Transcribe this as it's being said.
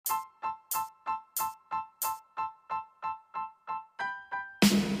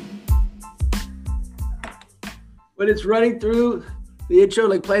when it's running through the intro,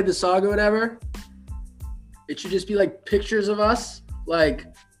 like play the song or whatever, it should just be like pictures of us, like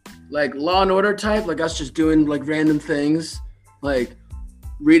Law and Order type, like us just doing like random things, like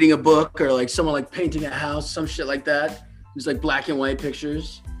reading a book or like someone like painting a house, some shit like that. Just like black and white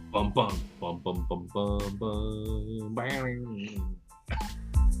pictures. Bum bum bum bum bum bum bum. Bam.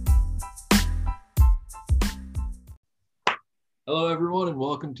 Hello, everyone, and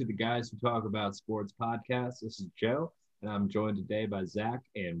welcome to the Guys Who Talk About Sports podcast. This is Joe, and I'm joined today by Zach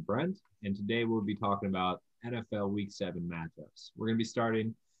and Brent. And today we'll be talking about NFL Week 7 matchups. We're going to be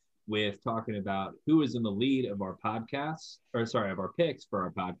starting with talking about who is in the lead of our podcast, of our picks for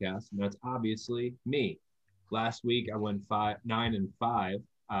our podcast, and that's obviously me. Last week I went 9-5,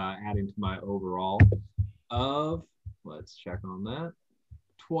 adding to my overall of, let's check on that,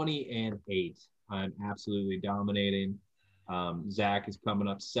 20-8. I'm absolutely dominating. Zach is coming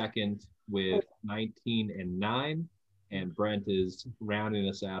up second with 19-9, and Brent is rounding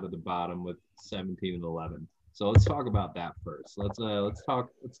us out of the bottom with 17-11. So let's talk about that first. Let's talk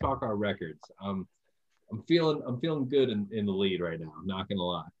our records. I'm feeling good in the lead right now. I'm not gonna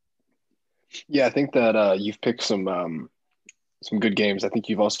lie. Yeah, I think that you've picked some good games. I think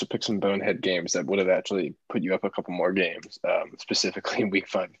you've also picked some bonehead games that would have actually put you up a couple more games. Specifically in Week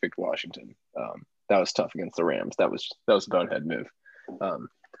 5, you picked Washington. That was tough against the Rams. That was a bonehead move.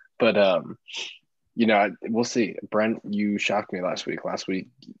 We'll see. Brent, you shocked me last week.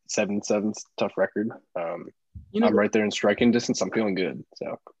 7-7's tough record. I'm right there in striking distance. I'm feeling good.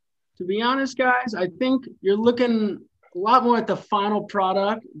 So, to be honest, guys, I think you're looking a lot more at the final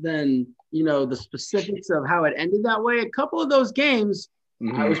product than the specifics of how it ended that way. A couple of those games,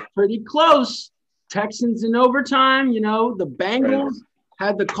 I was pretty close. Texans in overtime. The Bengals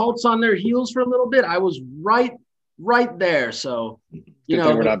had the Colts on their heels for a little bit. I was right there. So,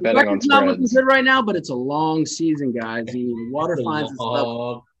 we're not betting on spreads. Not looking good right now, but it's a long season, guys. The water finds its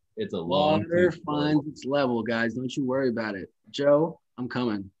level. It's a long water finds its level, guys. Don't you worry about it. Joe, I'm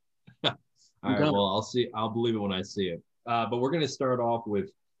coming. All right. Well, I'll see. I'll believe it when I see it. But we're going to start off with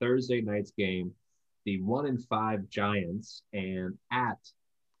Thursday night's game, the 1-5 Giants and at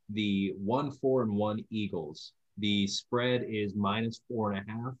the 1-4-1 Eagles. The spread is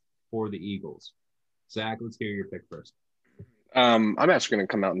 -4.5 for the Eagles. Zach, let's hear your pick first. I'm actually going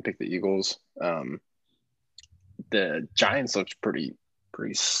to come out and pick the Eagles. The Giants looked pretty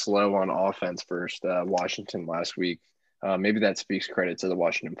slow on offense versus Washington last week. Maybe that speaks credit to the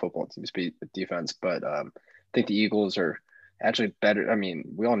Washington football team's defense, but I think the Eagles are actually better. I mean,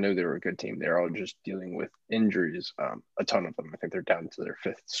 we all knew they were a good team. They're all just dealing with injuries, a ton of them. I think they're down to their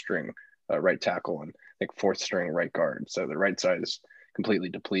 5th string right tackle and I think 4th string right guard. So the right side is completely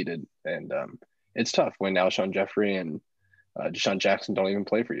depleted, and it's tough when Alshon Jeffrey and Deshaun Jackson don't even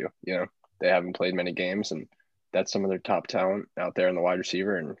play for you. They haven't played many games, and that's some of their top talent out there in the wide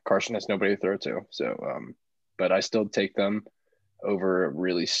receiver, and Carson has nobody to throw to. So, but I still take them over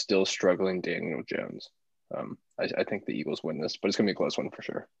really still struggling Daniel Jones. I think the Eagles win this, but it's going to be a close one for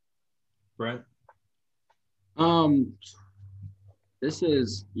sure. Brent? I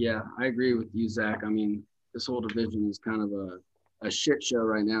agree with you, Zach. I mean, this whole division is kind of a shit show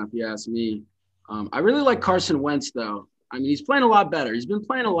right now, if you ask me. I really like Carson Wentz, though. I mean, he's playing a lot better. He's been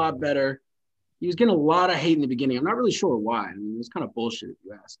playing a lot better. He was getting a lot of hate in the beginning. I'm not really sure why. I mean, it was kind of bullshit, if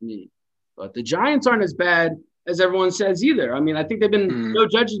you ask me. But the Giants aren't as bad as everyone says either. I mean, I think they've been Joe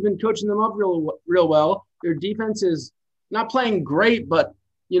Judge has been coaching them up real well. Their defense is not playing great, but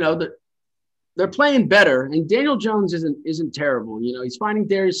they're playing better. And Daniel Jones isn't terrible. He's finding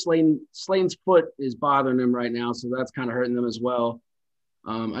Darius Slayton's foot is bothering him right now, so that's kind of hurting them as well.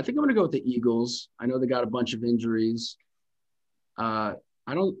 I think I'm going to go with the Eagles. I know they got a bunch of injuries. I'm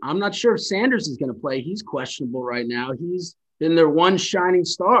not sure if Sanders is going to play. He's questionable right now. He's been their one shining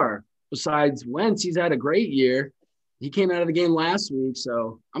star. Besides Wentz, he's had a great year. He came out of the game last week,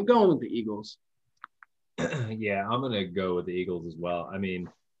 so I'm going with the Eagles. Yeah, I'm going to go with the Eagles as well. I mean,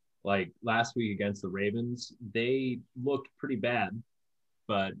 like last week against the Ravens, they looked pretty bad,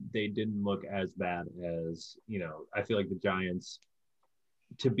 but they didn't look as bad as, I feel like the Giants,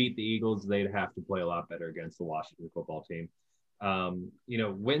 to beat the Eagles, they'd have to play a lot better against the Washington football team.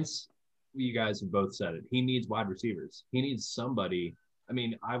 Wentz, you guys have both said it. He needs wide receivers. He needs somebody. I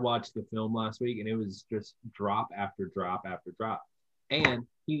mean, I watched the film last week, and it was just drop after drop after drop. And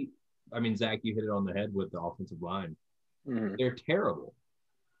Zach, you hit it on the head with the offensive line. Mm-hmm. They're terrible.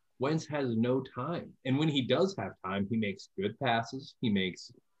 Wentz has no time. And when he does have time, he makes good passes. He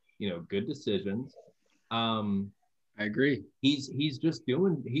makes, good decisions. I agree. He's just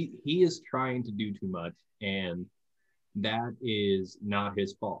doing – he is trying to do too much. And that is not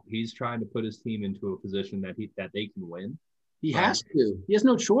his fault. He's trying to put his team into a position that they can win. He has to. He has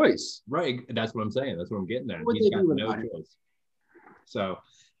no choice. Right. That's what I'm saying. That's what I'm getting at. What He's they got do no without him. choice. So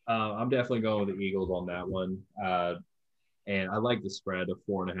I'm definitely going with the Eagles on that one. And I like the spread of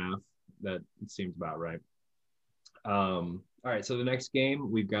 4.5. That seems about right. All right. So the next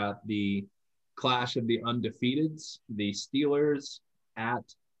game, we've got the clash of the undefeateds, the Steelers at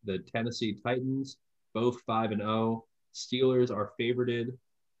the Tennessee Titans, both 5-0. Steelers are favorited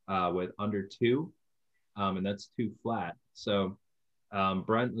with under 2, and that's 2 flat. So,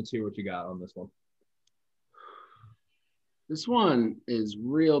 Brent, let's hear what you got on this one. This one is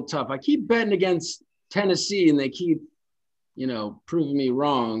real tough. I keep betting against Tennessee, and they keep, proving me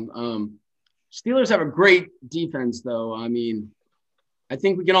wrong. Steelers have a great defense, though. I mean, I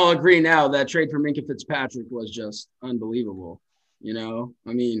think we can all agree now that trade for Minkah Fitzpatrick was just unbelievable. I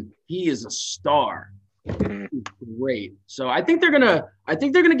mean, he is a star. He's great. So I think they're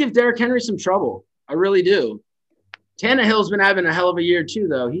gonna give Derrick Henry some trouble. I really do. Tannehill's been having a hell of a year too,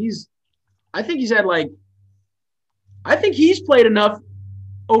 though. I think he's played enough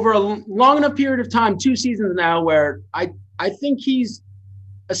over a long enough period of time, 2 seasons now, where I think he's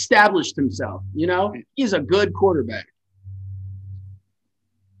established himself. He's a good quarterback.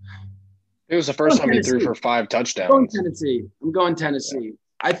 It was the first time he threw for 5 touchdowns. I'm going Tennessee. Yeah.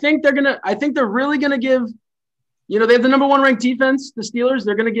 I think they're really gonna give, they have the number 1 ranked defense, the Steelers.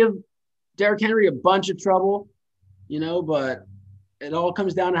 They're gonna give Derrick Henry a bunch of trouble, but it all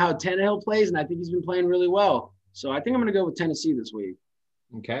comes down to how Tannehill plays, and I think he's been playing really well. So I think I'm gonna go with Tennessee this week.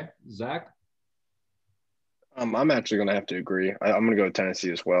 Okay, Zach. I'm actually gonna have to agree. I'm gonna go with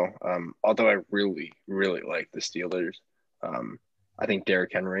Tennessee as well. Although I really, really like the Steelers. I think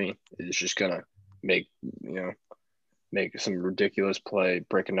Derrick Henry is just gonna make some ridiculous play,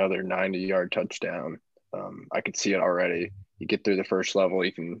 break another 90-yard touchdown. I could see it already. You get through the first level,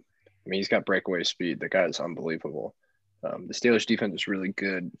 he's got breakaway speed. The guy is unbelievable. The Steelers defense is really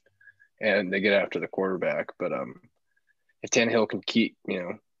good, and they get after the quarterback. But if Tannehill can keep,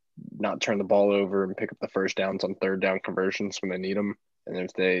 not turn the ball over and pick up the first downs on third down conversions when they need them, and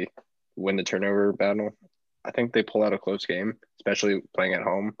if they win the turnover battle, I think they pull out a close game, especially playing at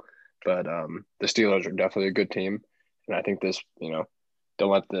home. But the Steelers are definitely a good team, and I think this, don't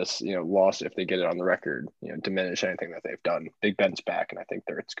let this, loss, if they get it on the record, diminish anything that they've done. Big Ben's back, and I think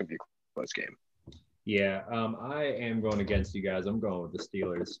it's going to be a close game. Yeah, I am going against you guys. I'm going with the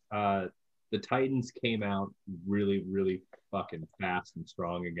Steelers. The Titans came out really, really fucking fast and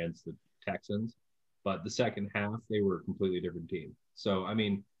strong against the Texans, but the second half, they were a completely different team. So, I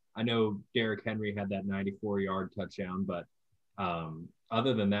mean, I know Derrick Henry had that 94-yard touchdown, but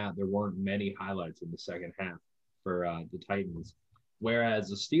other than that, there weren't many highlights in the second half for the Titans. Whereas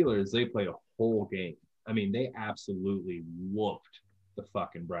the Steelers, they played a whole game. I mean, they absolutely whooped the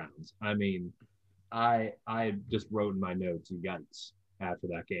fucking Browns. I mean, I just wrote in my notes, yikes, after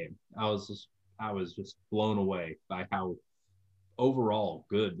that game. I was just blown away by how overall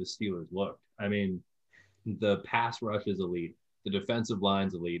good the Steelers looked. I mean, the pass rush is elite. The defensive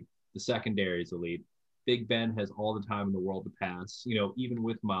line's elite. The secondary is elite. Big Ben has all the time in the world to pass, even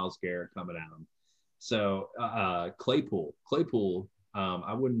with Myles Garrett coming at him. So Claypool,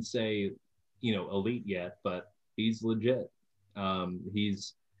 I wouldn't say, elite yet, but he's legit.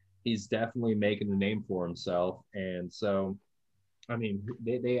 He's definitely making a name for himself. And so, I mean,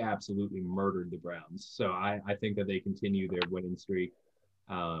 they absolutely murdered the Browns. So I think that they continue their winning streak,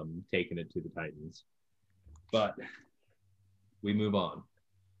 taking it to the Titans. But we move on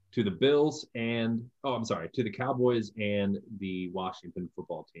to the Bills to the Cowboys and the Washington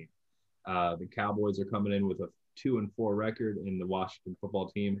football team. The Cowboys are coming in with a 2-4 record, and the Washington football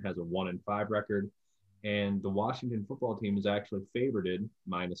team has a 1-5 record. And the Washington football team is actually favored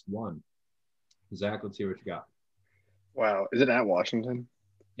 -1. Zach, let's hear what you got. Wow, is it at Washington?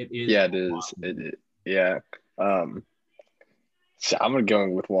 It is. Yeah, it is. Yeah. So I'm gonna go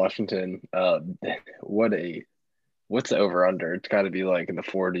with Washington. What's the over/under? It's got to be like in the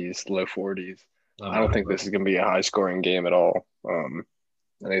 40s, low 40s. I don't think this is going to be a high-scoring game at all.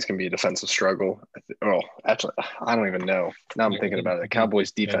 I think it's going to be a defensive struggle. Actually, I don't even know. Now I'm thinking about it. The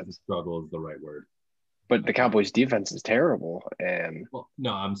Cowboys' defense. Struggle is the right word. But the Cowboys' defense is terrible. Well,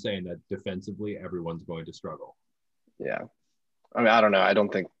 no, I'm saying that defensively, everyone's going to struggle. Yeah. I mean, I don't know. I don't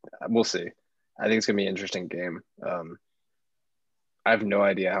think – we'll see. I think it's going to be an interesting game. I have no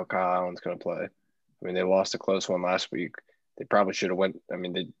idea how Kyle Allen's going to play. I mean, they lost a close one last week. They probably should have they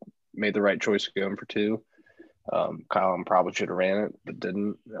made the right choice going for 2. Kyle Allen probably should have ran it, but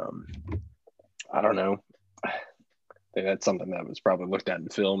didn't. I don't know. I think that's something that was probably looked at in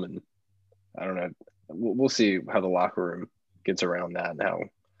film, and I don't know. we'll see how the locker room gets around that and how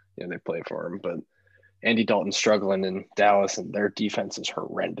they play for him. But Andy Dalton's struggling in Dallas, and their defense is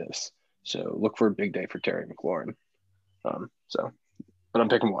horrendous. So look for a big day for Terry McLaurin. But I'm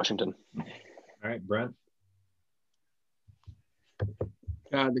picking Washington. All right, Brent.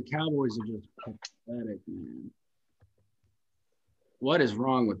 God, the Cowboys are just pathetic, man. What is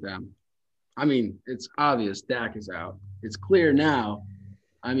wrong with them? I mean, it's obvious Dak is out. It's clear now.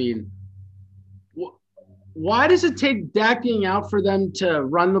 I mean, why does it take Dak being out for them to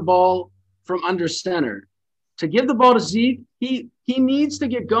run the ball from under center? To give the ball to Zeke, he needs to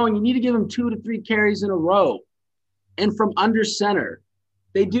get going. You need to give him 2 to 3 carries in a row and from under center.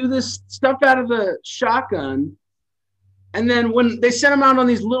 They do this stuff out of the shotgun, and then when they send him out on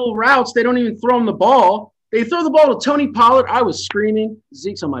these little routes, they don't even throw him the ball. They throw the ball to Tony Pollard. I was screaming.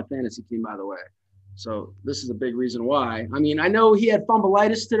 Zeke's on my fantasy team, by the way. So this is a big reason why. I mean, I know he had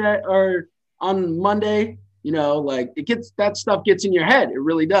fumbleitis today or on Monday. Like that stuff gets in your head. It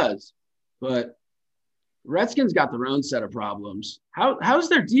really does. But Redskins got their own set of problems. How's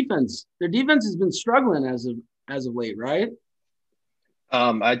their defense? Their defense has been struggling as of late, right?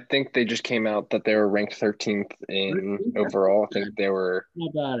 I think they just came out that they were ranked 13th in overall. I think they were.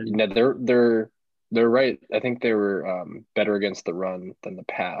 Not bad. They're right. I think they were better against the run than the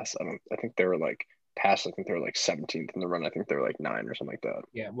pass. I think they were like pass. I think they were like 17th in the run. I think they were like 9 or something like that.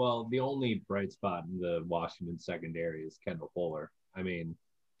 Yeah. Well, the only bright spot in the Washington secondary is Kendall Fuller. I mean,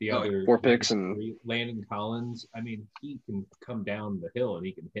 the other 4 picks and Landon Collins. I mean, he can come down the hill and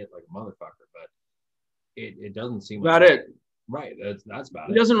he can hit like a motherfucker, but it doesn't seem about like it. Right. That's about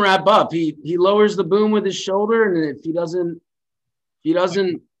it. He doesn't wrap up. He lowers the boom with his shoulder, and if he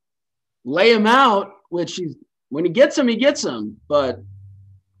doesn't lay him out, which when he gets him, but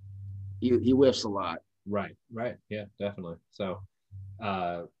he whiffs a lot. Right. Yeah, definitely. So,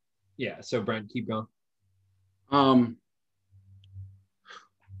 So Brent, keep going.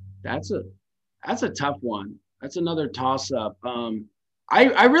 That's a tough one. That's another toss up.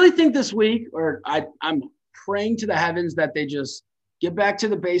 I really think this week, or I'm praying to the heavens that they just get back to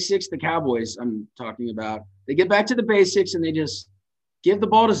the basics. The Cowboys I'm talking about, they get back to the basics and they just give the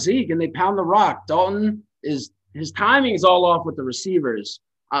ball to Zeke and they pound the rock. Dalton his timing is all off with the receivers.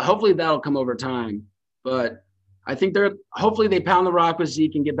 Hopefully that'll come over time, but I think hopefully they pound the rock with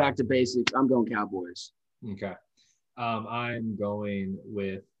Zeke and get back to basics. I'm going Cowboys. Okay. I'm going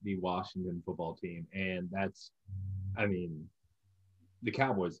with the Washington football team, and the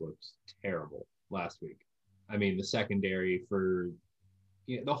Cowboys looked terrible last week. I mean, the secondary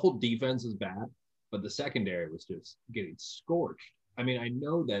the whole defense is bad, but the secondary was just getting scorched. I mean, I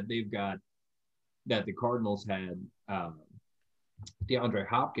know that the Cardinals had DeAndre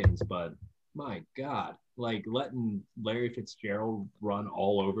Hopkins, but my God, like letting Larry Fitzgerald run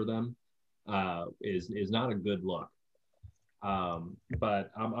all over them is not a good look.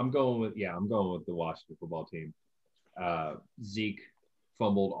 But I'm going with the Washington football team. Zeke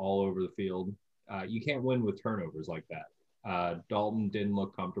fumbled all over the field. You can't win with turnovers like that. Dalton didn't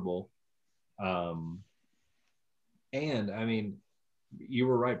look comfortable. And I mean, you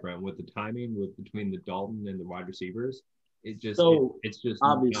were right, Brent, with the timing between the Dalton and the wide receivers. It's just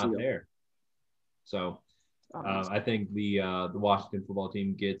obviously not there. So I think the Washington football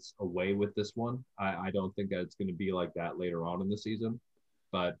team gets away with this one. I don't think that it's going to be like that later on in the season.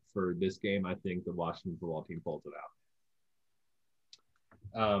 But for this game, I think the Washington football team pulls it out.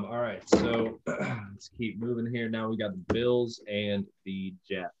 All right, so let's keep moving here. Now we got the Bills and the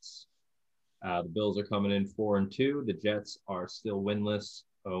Jets. The Bills are coming in 4-2. The Jets are still winless,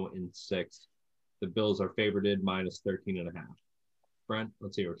 0-6. The Bills are favorited minus 13.5. Brent,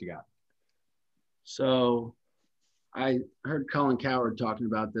 let's hear what you got. So I heard Colin Cowherd talking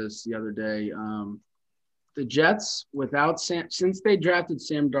about this the other day. The Jets, since they drafted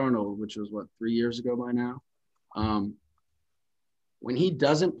Sam Darnold, which was 3 years ago by now, when he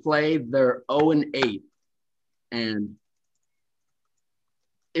doesn't play, they're 0-8. And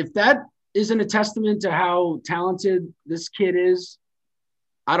if that isn't a testament to how talented this kid is,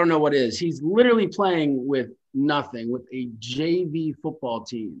 I don't know what is. He's literally playing with nothing, with a JV football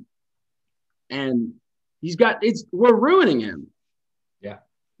team. And we're ruining him. Yeah.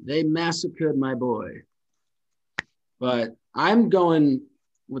 They massacred my boy. But I'm going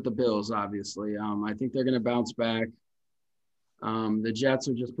with the Bills, obviously. I think they're going to bounce back. The Jets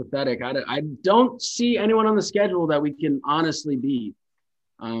are just pathetic. I don't see anyone on the schedule that we can honestly beat.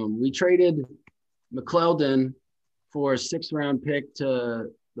 We traded McClellan for a 6th-round pick to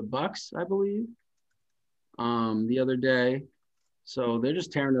the Bucks, I believe, the other day. So they're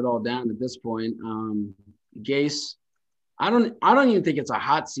just tearing it all down at this point. Gase, I don't even think it's a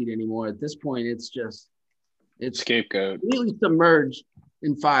hot seat anymore at this point. It's Scapegoat. completely submerged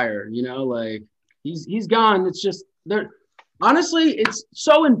in fire. Like he's gone. It's just there. Honestly, it's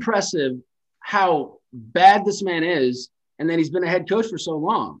so impressive how bad this man is, and that he's been a head coach for so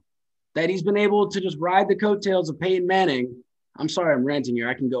long, that he's been able to just ride the coattails of Peyton Manning. I'm sorry, I'm ranting here.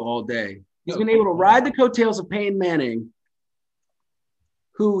 I can go all day. He's been able to ride the coattails of Peyton Manning,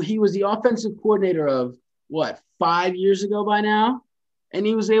 who he was the offensive coordinator of, 5 years ago by now? And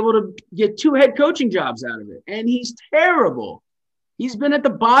he was able to get 2 head coaching jobs out of it. And he's terrible. He's been at the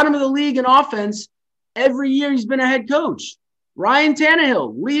bottom of the league in offense every year he's been a head coach. Ryan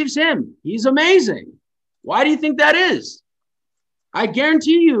Tannehill leaves him. He's amazing. Why do you think that is? I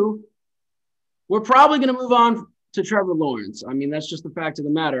guarantee you we're probably going to move on to Trevor Lawrence. I mean, that's just the fact of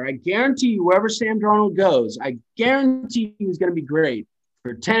the matter. I guarantee you wherever Sam Darnold goes, I guarantee you he's going to be great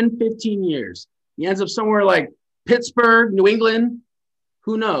for 10, 15 years. He ends up somewhere like Pittsburgh, New England.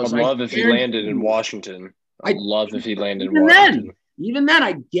 Who knows? I'd love if he landed in Washington. I'd love if he landed in Washington. Even then,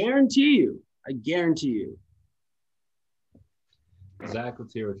 I guarantee you. Zach,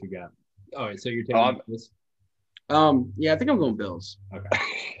 let's hear what you got. All right, so you're taking this? Yeah, I think I'm going Bills.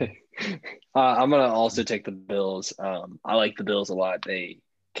 Okay. I'm going to also take the Bills. I like the Bills a lot. They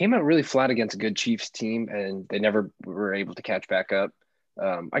came out really flat against a good Chiefs team, and they never were able to catch back up.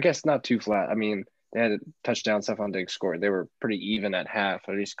 I guess not too flat. I mean, they had a touchdown, Stephon Diggs scored. They were pretty even at half,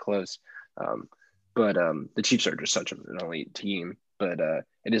 at least close. But the Chiefs are just such an elite team. But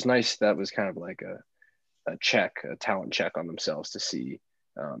it is nice that was kind of like a talent check on themselves to see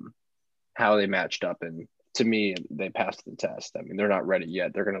how they matched up. And to me, they passed the test. I mean, they're not ready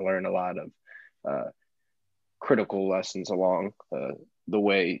yet. They're going to learn a lot of critical lessons along the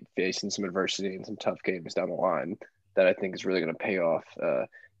way, facing some adversity and some tough games down the line that I think is really going to pay off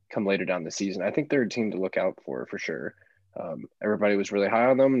come later down the season. I think they're a team to look out for sure. Everybody was really high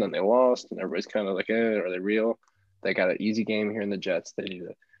on them, and then they lost, and everybody's kind of like, are they real? They got an easy game here in the Jets. They need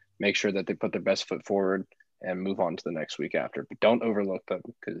to make sure that they put their best foot forward and move on to the next week after. But don't overlook them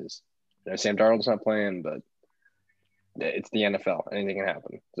because Sam Darnold's not playing, but it's the NFL. Anything can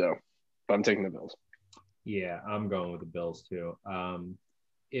happen. So, but I'm taking the Bills. Yeah, I'm going with the Bills too.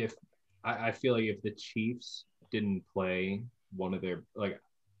 If I feel like if the Chiefs didn't play one of their, like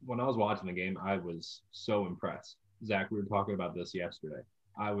when I was watching the game, I was so impressed. Zach, we were talking about this yesterday.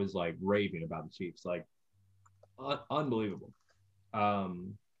 I was like raving about the Chiefs, like unbelievable.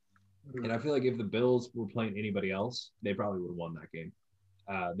 And I feel like if the Bills were playing anybody else, they probably would have won that game.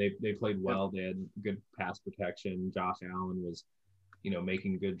 They played well. They had good pass protection. Josh Allen was,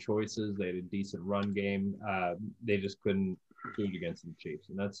 making good choices. They had a decent run game. They just couldn't shoot against the Chiefs,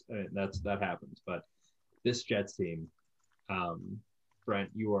 and that happens. But this Jets team, Brent,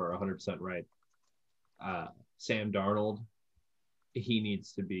 you are 100% right. Sam Darnold, he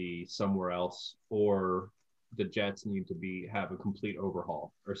needs to be somewhere else, or the Jets need to have a complete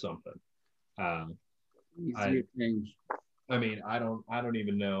overhaul or something. I mean, I don't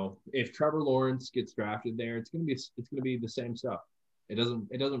even know if Trevor Lawrence gets drafted there. It's gonna be the same stuff. It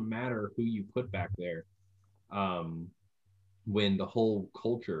doesn't matter who you put back there, when the whole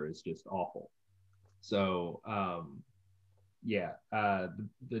culture is just awful. So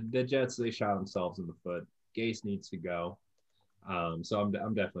the Jets, they shot themselves in the foot. Gase needs to go. So I'm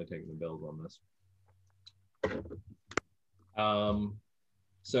definitely taking the Bills on this.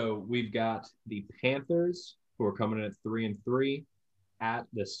 So we've got the Panthers, who are coming in at 3-3, at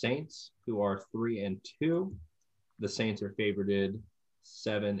the Saints, who are 3-2. The Saints are favorited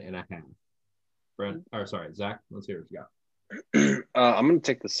 7.5. Zach, let's hear what you got. I'm going to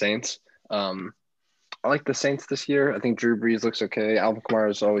take the Saints. I like the Saints this year. I think Drew Brees looks okay. Alvin Kamara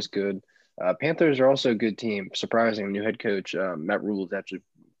is always good. Panthers are also a good team. Surprising, new head coach Matt Rule actually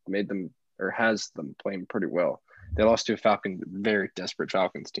has them playing pretty well. They lost to a very desperate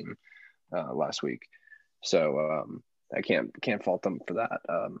Falcons team last week, so I can't fault them for that.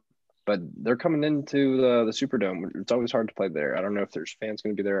 But they're coming into the Superdome. It's always hard to play there. I don't know if there's fans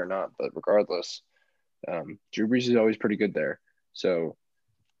going to be there or not, but regardless, Drew Brees is always pretty good there. So,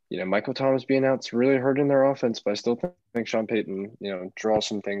 Michael Thomas being out's really hurting their offense, but I still think Sean Payton, draws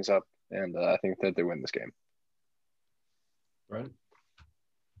some things up, and I think that they win this game. Right.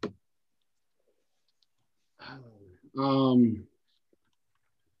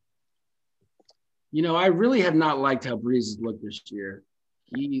 I really have not liked how Breeze has looked this year.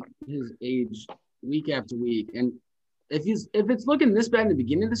 His age week after week, and if it's looking this bad in the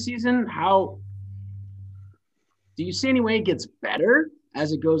beginning of the season, how do you see any way it gets better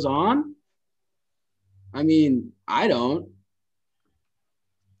as it goes on? I mean, I don't.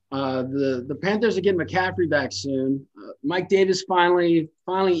 The Panthers are getting McCaffrey back soon. Mike Davis finally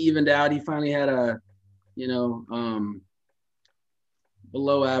evened out. He finally had a,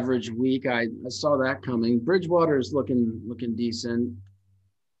 below average week. I saw that coming. Bridgewater is looking decent.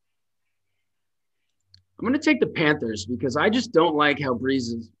 I'm going to take the Panthers because I just don't like how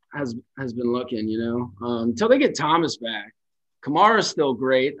Breeze has been looking, until they get Thomas back. Kamara's still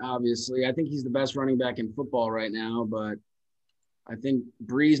great, obviously. I think he's the best running back in football right now, but I think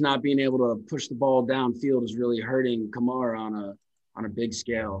Breeze not being able to push the ball downfield is really hurting Kamara on a big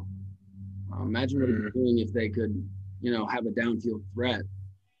scale. Imagine what he'd be doing if they could, have a downfield threat.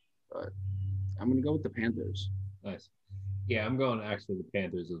 But I'm going to go with the Panthers. Nice. Yeah, I'm going actually the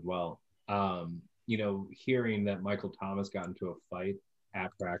Panthers as well. Hearing that Michael Thomas got into a fight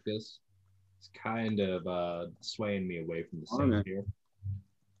at practice, it's kind of swaying me away from the Saints here.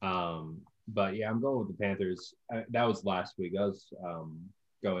 But yeah, I'm going with the Panthers. That was last week. That was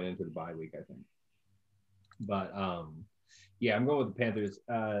going into the bye week, I think. But yeah, I'm going with the Panthers.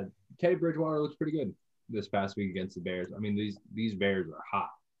 Teddy Bridgewater looks pretty good this past week against the Bears. I mean, these Bears are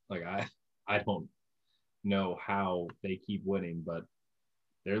hot. Like I don't know how they keep winning, but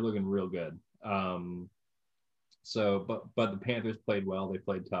they're looking real good. But the Panthers played well. They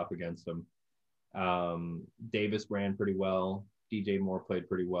played tough against them. Davis ran pretty well. DJ Moore played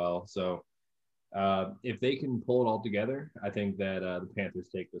pretty well. So if they can pull it all together, I think that the Panthers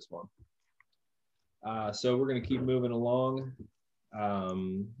take this one. So we're going to keep moving along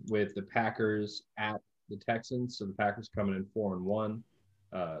with the Packers at the Texans. So the Packers coming in 4-1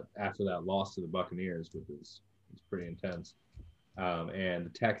 after that loss to the Buccaneers, which is pretty intense. And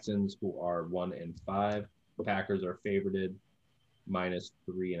the Texans, who are 1-5, the Packers are favorited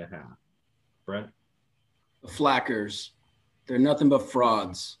 -3.5. Brent? The Flackers, they're nothing but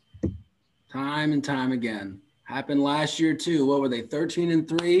frauds. Time and time again. Happened last year too. What were they,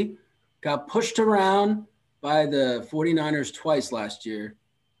 13-3? Got pushed around by the 49ers twice last year.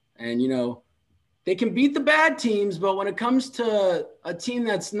 And, they can beat the bad teams, but when it comes to a team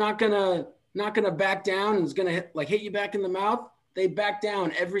that's not gonna back down and is gonna hit you back in the mouth, they back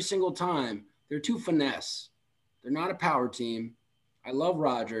down every single time. They're too finesse. They're not a power team. I love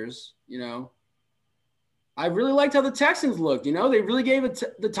Rodgers, I really liked how the Texans looked. They really gave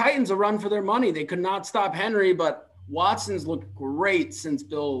the Titans a run for their money. They could not stop Henry, but Watson's looked great since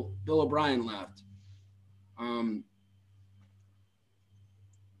Bill O'Brien left. I'm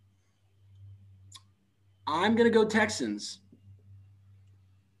going to go Texans.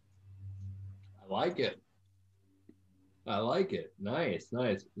 I like it. Nice.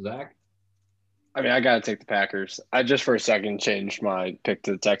 Zach? I mean, I got to take the Packers. I just for a second changed my pick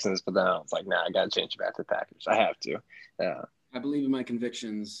to the Texans, but then I was like, nah, I got to change it back to the Packers. I have to. I believe in my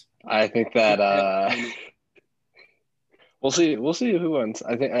convictions. I think that we'll see who wins.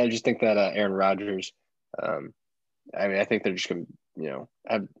 I just think that Aaron Rodgers. I think they're just going to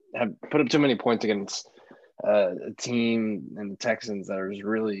have put up too many points against a team and the Texans that are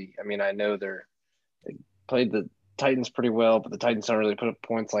really. I mean, I know they played the Titans pretty well, but the Titans don't really put up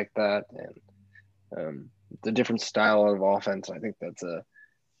points like that, and the different style of offense. I think that's a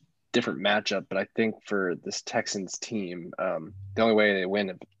different matchup, but I think for this Texans team, the only way they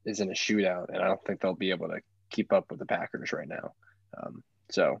win is in a shootout, and I don't think they'll be able to keep up with the Packers right now.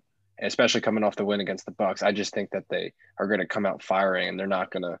 So, especially coming off the win against the Bucs, I just think that they are going to come out firing, and they're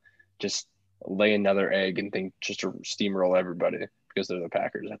not going to just lay another egg and think just to steamroll everybody because they're the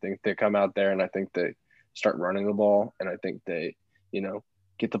Packers. I think they come out there, and I think they start running the ball, and I think they,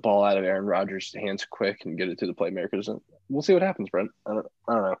 get the ball out of Aaron Rodgers' hands quick and get it to the playmakers. And we'll see what happens, Brent. I don't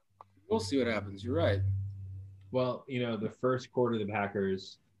know. We'll see what happens. You're right. Well, the first quarter of the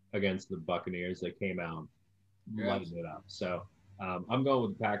Packers against the Buccaneers, they came out lighting it up. So I'm going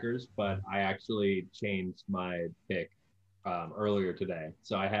with the Packers, but I actually changed my pick earlier today.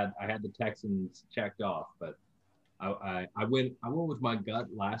 So I had the Texans checked off, but I went with my gut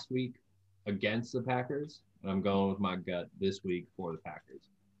last week against the Packers, and I'm going with my gut this week for the Packers.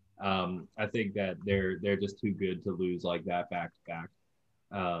 I think that they're just too good to lose like that back to back.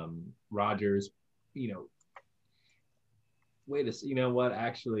 Rodgers,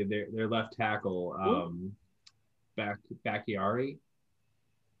 actually their left tackle, Bakhtiari,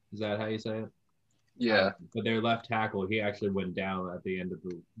 is that how you say it? Yeah. But their left tackle, he actually went down at the end of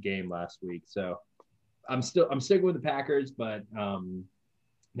the game last week. So I'm sticking with the Packers, but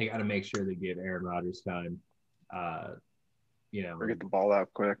they got to make sure they give Aaron Rodgers time. Or get the ball out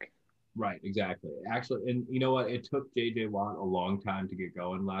quick. Right, exactly. Actually, and you know what? It took J.J. Watt a long time to get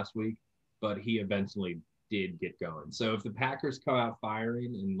going last week, but he eventually did get going. So if the Packers come out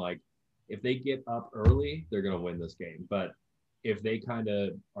firing and if they get up early, they're going to win this game. But if they kind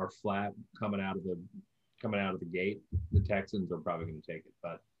of are flat coming out of the gate, the Texans are probably going to take it.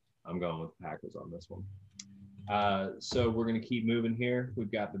 But I'm going with the Packers on this one. So we're going to keep moving here.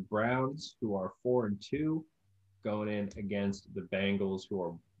 We've got the Browns, who are 4-2, going in against the Bengals, who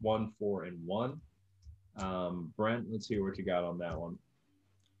are 1-4-1. Brent, let's hear what you got on that one.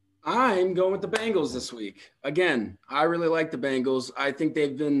 I'm going with the Bengals this week. Again, I really like the Bengals. I think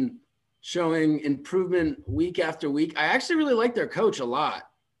they've been showing improvement week after week. I actually really like their coach a lot.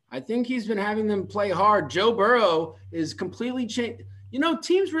 I think he's been having them play hard. Joe Burrow is completely changed. You know,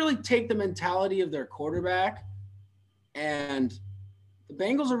 teams really take the mentality of their quarterback, and the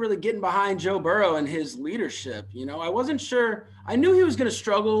Bengals are really getting behind Joe Burrow and his leadership. You know, I wasn't sure. I knew he was going to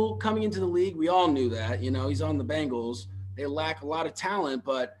struggle coming into the league. We all knew that. You know, he's on the Bengals. They lack a lot of talent,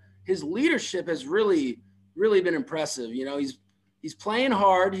 but his leadership has really, really been impressive. You know, he's playing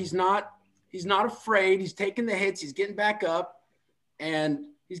hard. He's not afraid. He's taking the hits. He's getting back up, and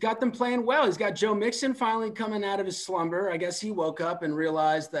he's got them playing well. He's got Joe Mixon finally coming out of his slumber. I guess he woke up and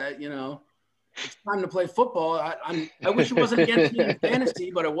realized that, you know, it's time to play football. I wish it wasn't against me in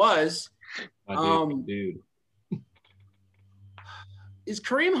fantasy, but it was. Dude. Is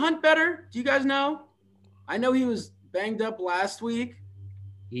Kareem Hunt better? Do you guys know? I know he was banged up last week.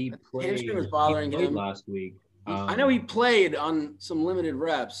 He was bothering him last week. I know he played on some limited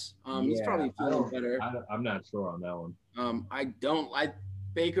reps. He's probably feeling better. I'm not sure on that one.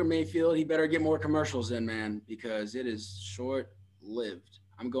 Baker Mayfield, he better get more commercials in, man, because it is short-lived.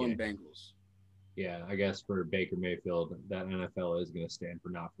 I'm going Bengals. Yeah, I guess for Baker Mayfield, that NFL is going to stand for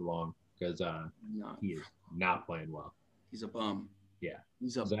not for long because he is not playing well. He's a bum. Yeah.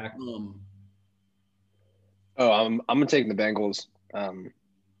 He's a bum. Oh, I'm going to take the Bengals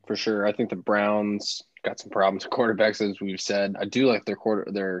for sure. I think the Browns got some problems with quarterbacks, as we've said. I do like their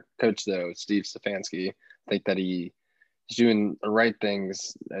coach, though, Steve Stefanski. I think that he's doing the right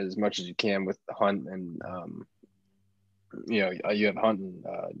things as much as you can with Hunt and you have Hunt and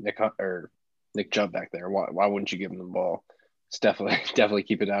Nick Chubb back there. Why wouldn't you give him the ball? It's definitely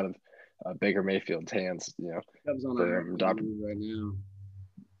keep it out of Baker Mayfield's hands. You know, Chubb's on IR right now.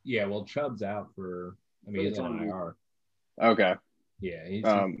 Yeah, well, Chubb's out for. I mean, he's on IR. Okay. Yeah, he's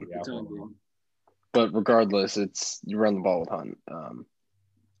out for a while. But regardless, you run the ball with Hunt.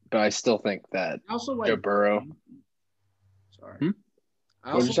 But I still think that Joe Burrow. Sorry.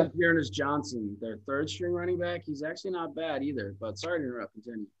 I also like Ernest Johnson, their third string running back. He's actually not bad either. But sorry to interrupt.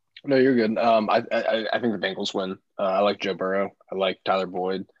 Continue. No, you're good. I think the Bengals win. I like Joe Burrow. I like Tyler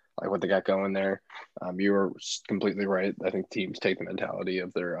Boyd. I like what they got going there. You were completely right. I think teams take the mentality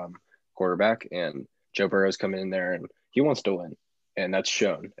of their quarterback, and Joe Burrow's coming in there and he wants to win, and that's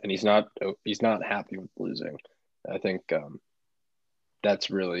shown. And he's not happy with losing. I think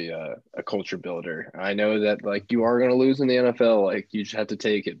that's really a culture builder. I know that like you are going to lose in the NFL, like you just have to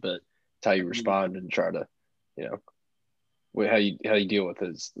take it, but it's how you respond and try to, how you deal with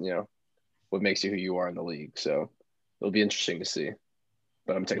is, what makes you who you are in the league. So it'll be interesting to see,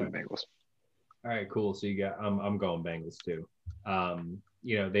 but I'm taking the Bengals. All right, cool. So you got, I'm going Bengals too.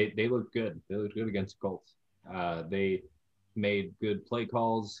 They look good. They looked good against the Colts. They made good play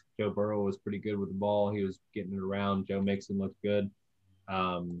calls. Joe Burrow was pretty good with the ball. He was getting it around. Joe Mixon looked good.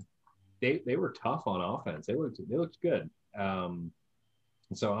 They were tough on offense. They looked good.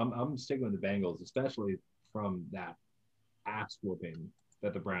 So I'm sticking with the Bengals, especially from that ass whooping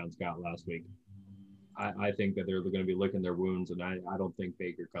that the Browns got last week. I think that they're going to be licking their wounds, and I don't think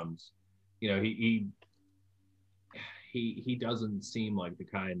Baker comes. He doesn't seem like the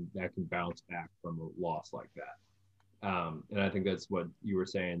kind that can bounce back from a loss like that. And I think that's what you were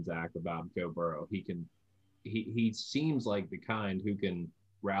saying, Zach, about Joe Burrow. He seems like the kind who can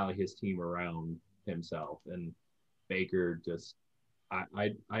rally his team around himself, and Baker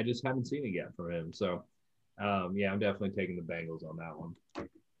I just haven't seen it yet from him. So I'm definitely taking the Bengals on that one.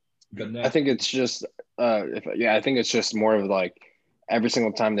 But next, I think it's just I think it's just more of like every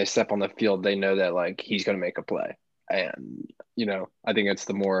single time they step on the field, they know that like he's going to make a play, and I think it's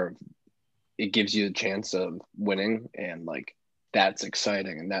it gives you the chance of winning, and like that's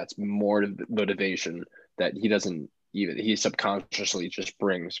exciting, and that's more motivation that he subconsciously just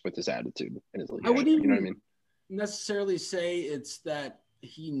brings with his attitude and his leadership. I wouldn't you know what I mean? Necessarily say it's that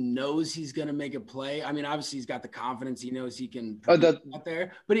he knows he's going to make a play. I mean, obviously he's got the confidence. He knows he can put it out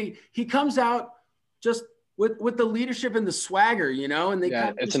there, but he comes out just with the leadership and the swagger, and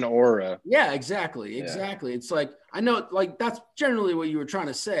it's an aura. Yeah, exactly. It's like, I know, like that's generally what you were trying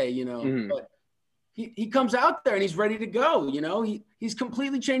to say, but he comes out there and he's ready to go. He's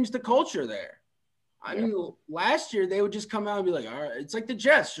completely changed the culture there. I mean, last year they would just come out and be like, all right, it's like the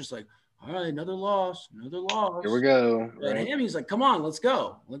Jets, just like, all right, another loss. Here we go. But Right. him, he's like, come on, let's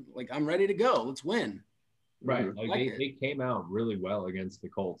go. Like, I'm ready to go. Let's win. Right. Mhm. Like they came out really well against the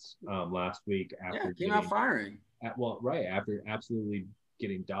Colts last week after came out firing. After absolutely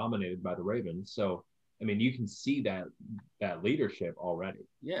getting dominated by the Ravens. So I mean, you can see that leadership already.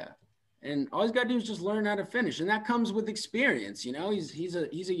 Yeah. And all he's got to do is just learn how to finish. And that comes with experience. You know, he's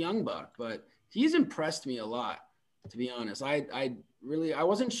a young buck, but he's impressed me a lot, to be honest. I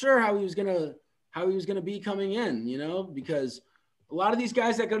wasn't sure how he was gonna be coming in, you know, because a lot of these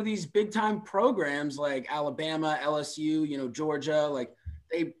guys that go to these big time programs like Alabama, LSU, you know, Georgia, like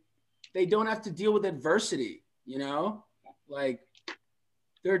they don't have to deal with adversity, you know, like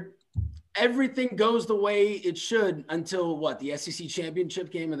everything goes the way it should until what, the SEC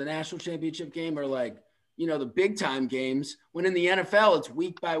championship game or the national championship game, or like, you know, the big time games. When in the NFL, it's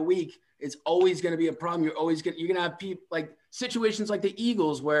week by week. It's always going to be a problem. You're going to have people like situations like the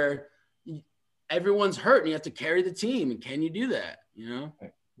Eagles where everyone's hurt and you have to carry the team. And can you do that? You know?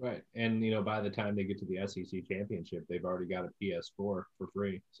 Right. And, you know, by the time they get to the SEC championship, they've already got a PS4 for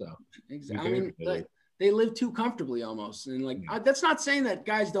free. So exactly. I mean, they live too comfortably almost. And like, that's not saying that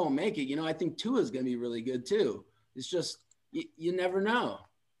guys don't make it. You know, I think Tua is going to be really good too. It's just, you never know.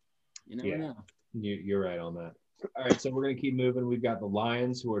 You never know. You're right on that. All right. So we're going to keep moving. We've got the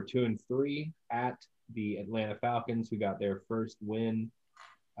Lions, who are 2-3 at the Atlanta Falcons, who got their first win.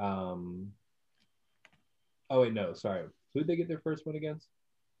 Oh, wait, no, sorry. Who'd they get their first win against?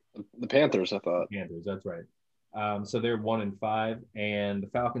 The Panthers, I thought. Panthers, that's right. So they're 1-5, and the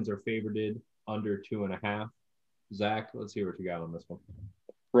Falcons are favored under 2.5. Zach, let's hear what you got on this one.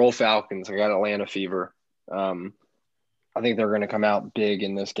 Roll Falcons. I got Atlanta fever. I think they're going to come out big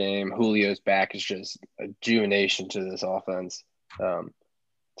in this game. Julio's back is just a rejuvenation to this offense.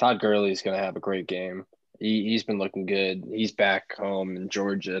 Todd Gurley is going to have a great game. He's been looking good. He's back home in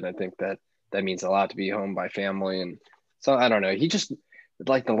Georgia, and I think that means a lot to be home by family. And so I don't know. He just,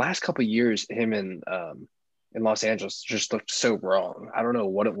 like, the last couple of years, him in Los Angeles just looked so wrong. I don't know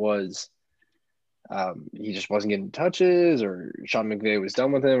what it was. He just wasn't getting touches, or Sean McVay was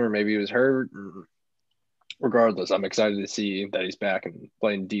done with him, or maybe he was hurt. Regardless, I'm excited to see that he's back and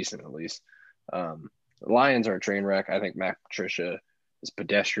playing decent at least. The Lions are a train wreck. I think Matt Patricia is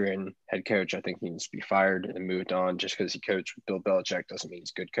pedestrian head coach. I think he needs to be fired and moved on. Just because he coached with Bill Belichick doesn't mean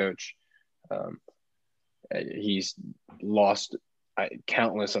he's a good coach. He's lost a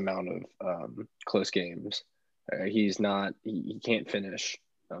countless amount of close games. He can't finish.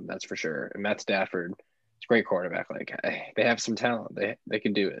 That's for sure. And Matt Stafford is a great quarterback. Like, they have some talent. They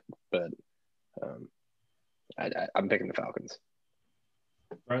can do it. But I'm picking the Falcons.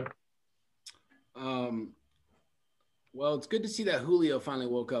 Right. Well, it's good to see that Julio finally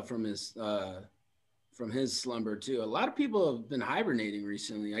woke up from his slumber too. A lot of people have been hibernating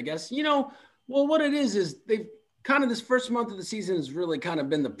recently. I guess, you know, well, what it is they've kind of, this first month of the season has really kind of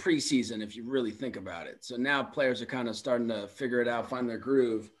been the preseason, if you really think about it. So now players are kind of starting to figure it out, find their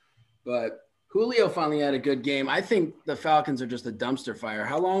groove. But Julio finally had a good game. I think the Falcons are just a dumpster fire.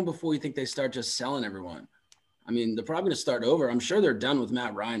 How long before you think they start just selling everyone? I mean, they're probably going to start over. I'm sure they're done with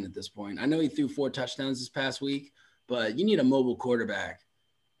Matt Ryan at this point. I know he threw 4 touchdowns this past week, but you need a mobile quarterback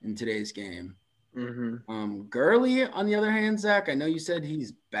in today's game. Mm-hmm. Gurley, on the other hand, Zach, I know you said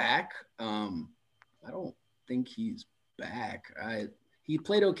he's back. I don't think he's back. He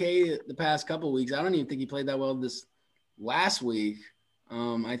played okay the past couple of weeks. I don't even think he played that well this last week.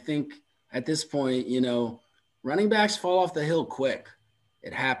 I think at this point, you know, running backs fall off the hill quick.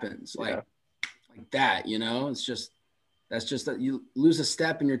 It happens like that, you know. That's just that you lose a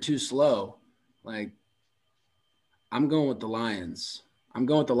step and you're too slow. Like, I'm going with the Lions. I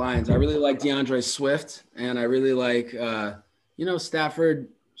really like DeAndre Swift, and I really like, you know, Stafford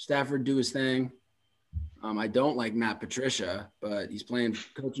do his thing. I don't like Matt Patricia, but he's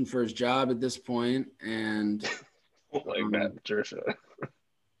coaching for his job at this point. And like Matt Patricia.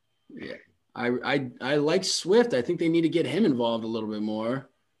 Yeah. I like Swift. I think they need to get him involved a little bit more.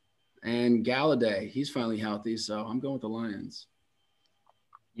 And Galladay, he's finally healthy, so I'm going with the Lions.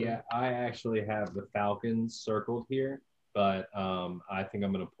 Yeah, I actually have the Falcons circled here, but I think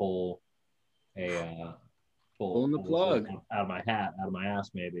I'm going to pull pulling the plug out of my hat, out of my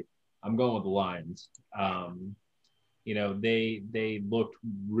ass maybe. I'm going with the Lions. You know, they looked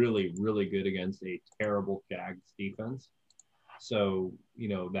really, really good against a terrible Jags defense. So, you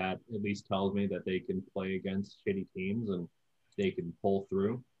know, that at least tells me that they can play against shitty teams and they can pull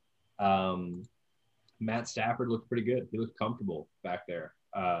through. Matt Stafford looked pretty good. He looked comfortable back there.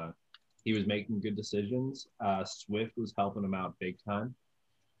 He was making good decisions. Swift was helping him out big time.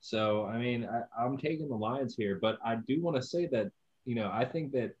 So, I mean, I'm taking the Lions here, but I do want to say that, you know, I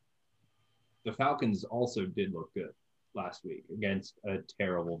think that the Falcons also did look good last week against a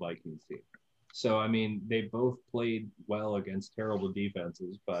terrible Vikings team. So, I mean, they both played well against terrible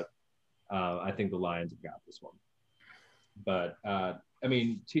defenses, but I think the Lions have got this one. But I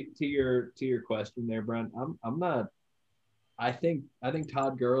mean, to your question there, Brent, I'm not. I think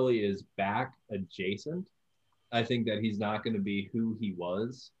Todd Gurley is back adjacent. I think that he's not going to be who he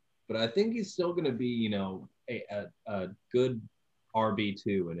was, but I think he's still going to be, you know, a good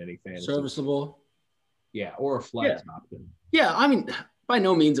RB2 in any fantasy. Serviceable. Yeah, or a flex option. Yeah, I mean, by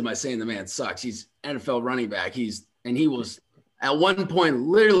no means am I saying the man sucks. He's NFL running back. He was at one point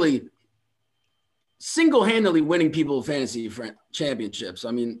literally single-handedly winning people fantasy championships.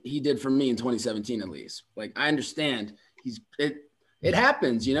 I mean, he did for me in 2017 at least. Like, I understand it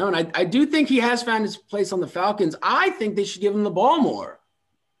happens, you know, and I do think he has found his place on the Falcons. I think they should give him the ball more.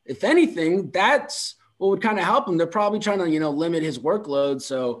 If anything, that's what would kind of help him. They're probably trying to, you know, limit his workload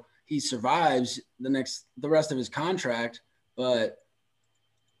so he survives the rest of his contract. But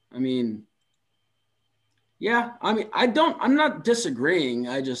I mean, yeah, I mean, I'm not disagreeing.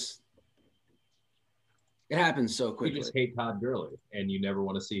 It happens so quickly. You just hate Todd Gurley and you never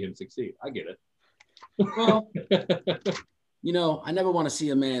want to see him succeed. I get it. Well, you know, I never want to see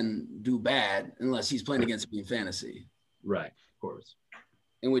a man do bad unless he's playing against me in fantasy. Right, of course.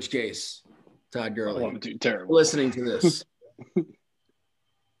 In which case, Todd Gurley, I'm do terrible. Listening to this,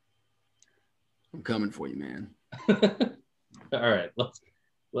 I'm coming for you, man. All right, let's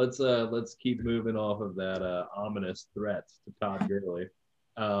keep moving off of that ominous threat to Todd Gurley.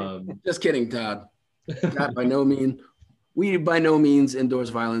 Just kidding, Todd. Not by no means. We by no means endorse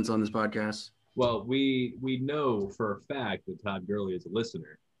violence on this podcast. Well, we know for a fact that Todd Gurley is a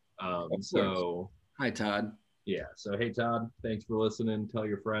listener. So hi, Todd. Yeah. So hey, Todd, thanks for listening. Tell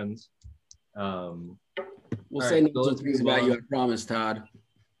your friends. We'll say nice things about you. I promise, Todd.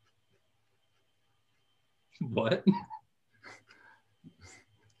 What?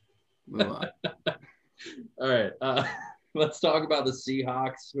 Move on. All right. Let's talk about the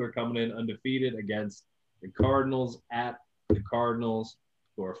Seahawks, who are coming in undefeated against the Cardinals at the Cardinals,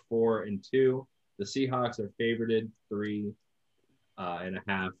 who are 4-2. The Seahawks are favorited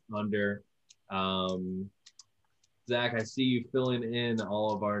 3.5 under. Zach, I see you filling in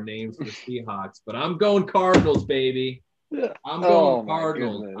all of our names for the Seahawks, but I'm going Cardinals, baby. I'm going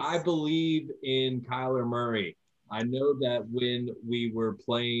Cardinals. I believe in Kyler Murray. I know that when the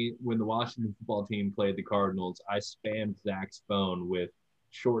Washington football team played the Cardinals, I spammed Zach's phone with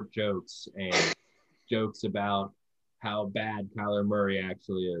short jokes and jokes about how bad Kyler Murray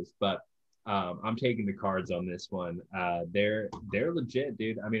actually is. But I'm taking the Cards on this one. They're legit,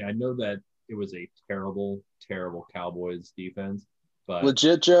 dude. I mean, I know that it was a terrible, terrible Cowboys defense, but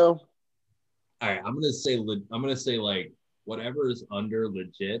legit, Joe. All right, I'm gonna say like whatever is under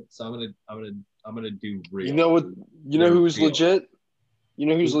legit. So I'm gonna do real. You know what? You know who's real. Legit? You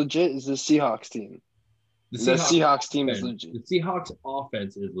know who's legit is the Seahawks team. The Seahawks team is legit. The Seahawks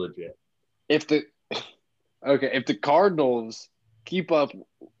offense is legit. If the Cardinals keep up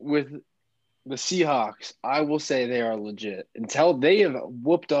with the Seahawks, I will say they are legit until they have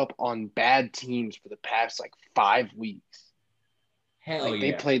whooped up on bad teams for the past like 5 weeks. Hell yeah!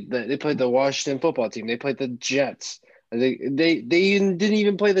 They played the Washington football team. They played the Jets. They didn't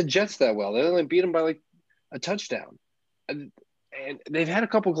even play the Jets that well. They only beat them by like a touchdown. And they've had a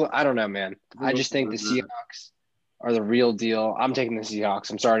couple. I don't know, man. I just think the Seahawks are the real deal. I'm taking the Seahawks.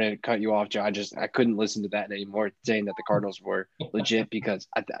 I'm sorry to cut you off, Joe. I couldn't listen to that anymore, saying that the Cardinals were legit because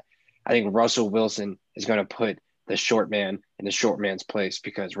I think Russell Wilson is going to put the short man in the short man's place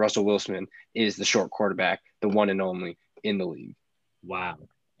because Russell Wilson is the short quarterback, the one and only in the league. Wow.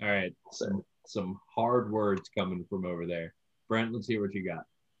 All right. Some hard words coming from over there. Brent, let's hear what you got.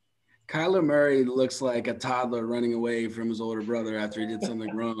 Kyler Murray looks like a toddler running away from his older brother after he did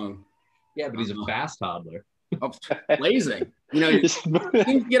something wrong. Yeah, but he's a fast toddler. Blazing. You know, he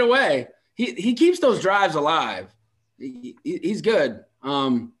can get away. He keeps those drives alive. He's good.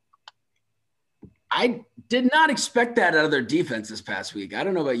 I did not expect that out of their defense this past week. I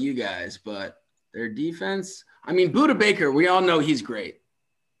don't know about you guys, but their defense, I mean, Budda Baker, we all know he's great.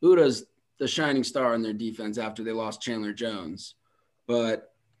 Buda's the shining star in their defense after they lost Chandler Jones.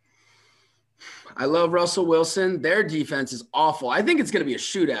 But I love Russell Wilson. Their defense is awful. I think it's going to be a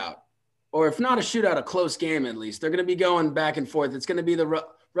shootout, or if not a shootout, a close game at least. They're going to be going back and forth. It's going to be the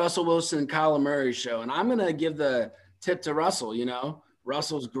Russell Wilson, Kyler Murray show. And I'm going to give the tip to Russell, you know.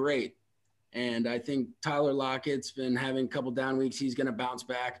 Russell's great. And I think Tyler Lockett's been having a couple down weeks. He's going to bounce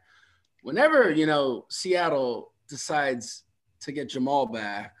back. Whenever, you know, Seattle decides to get Jamal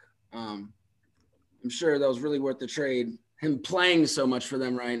back, I'm sure that was really worth the trade. Him playing so much for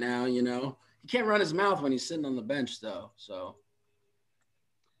them right now, you know. he can't run his mouth when he's sitting on the bench though. So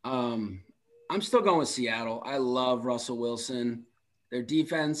I'm still going with Seattle. I love Russell Wilson. Their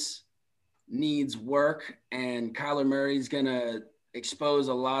defense needs work, and Kyler Murray's gonna expose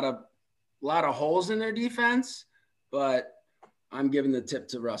a lot of holes in their defense, but I'm giving the tip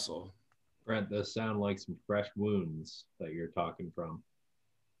to Russell. Brent, those sound like some fresh wounds that you're talking from.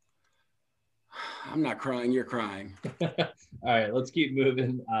 I'm not crying. You're crying. All right, let's keep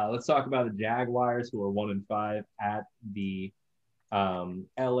moving. Let's talk about the Jaguars, who are 1-5 at the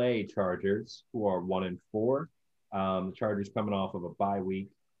LA Chargers, who are 1-4. The Chargers coming off of a bye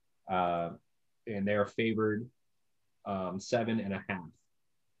week, and they are favored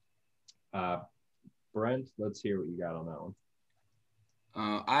 7.5. Brent, let's hear what you got on that one.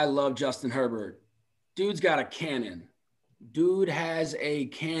 I love Justin Herbert. Dude's got a cannon. Dude has a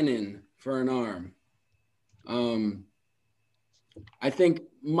cannon for an arm. I think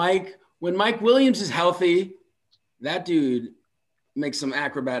when Mike Williams is healthy, that dude makes some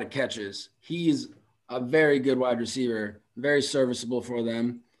acrobatic catches. He's a very good wide receiver, very serviceable for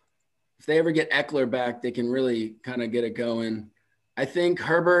them. If they ever get Eckler back, they can really kind of get it going. I think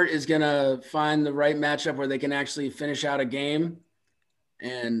Herbert is going to find the right matchup where they can actually finish out a game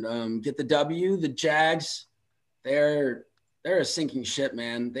and get the W. The Jags, they're a sinking ship,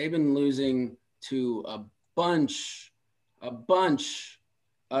 man. They've been losing to a bunch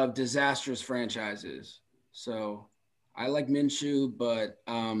of disastrous franchises. So I like Minshew, but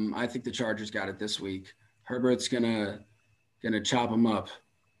I think the Chargers got it this week. Herbert's gonna chop them up.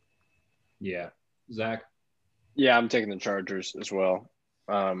 Yeah, Zach. Yeah, I'm taking the Chargers as well.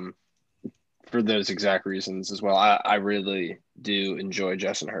 For those exact reasons as well. I really do enjoy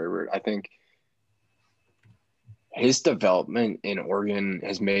Justin Herbert. I think his development in Oregon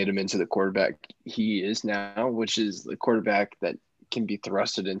has made him into the quarterback he is now, which is the quarterback that can be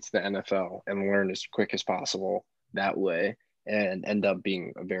thrusted into the NFL and learn as quick as possible that way and end up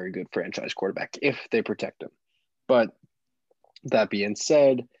being a very good franchise quarterback if they protect him. But that being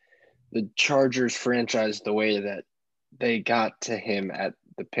said, the Chargers franchise, the way that they got to him at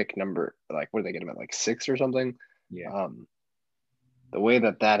the pick number, like, what did they get him at, like 6 or something? Yeah. The way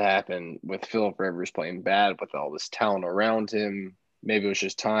that happened with Philip Rivers playing bad with all this talent around him, maybe it was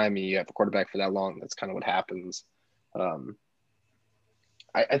just time. You have a quarterback for that long. That's kind of what happens.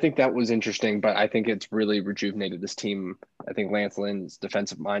 I think that was interesting, but I think it's really rejuvenated this team. I think Lance Lynn's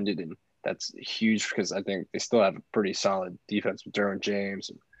defensive minded, and that's huge because I think they still have a pretty solid defense with Derwin James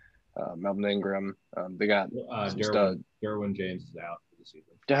and Melvin Ingram. They got Derwin James is out for the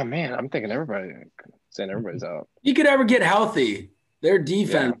season. Yeah, man, I'm thinking everybody's out. He could ever get healthy. Their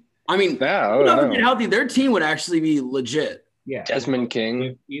defense. Yeah. I mean, get healthy, their team would actually be legit. Yeah. Desmond King.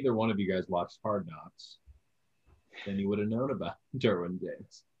 If either one of you guys watched Hard Knocks, then you would have known about Derwin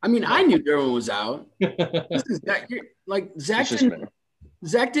James. I mean, I knew Derwin was out.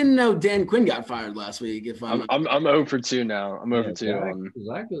 Zach didn't know Dan Quinn got fired last week. I'm 0 for 2 now. I'm 0 for 2.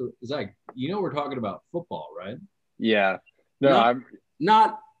 Zach, you know we're talking about football, right? Yeah. No, I'm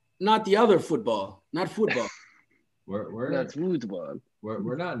not the other football. Not football. We're not football.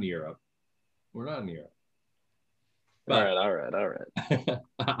 We're not in Europe. We're not in Europe. But, all right.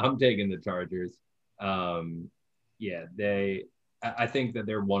 I'm taking the Chargers. I think that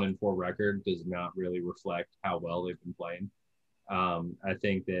their 1-4 record does not really reflect how well they've been playing. I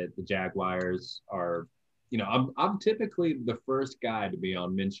think that the Jaguars are, I'm typically the first guy to be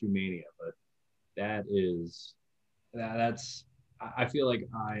on Minshew Mania, but that's I feel like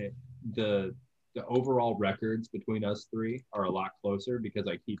the overall records between us three are a lot closer because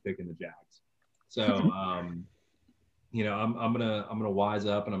I keep picking the Jags. So I'm gonna wise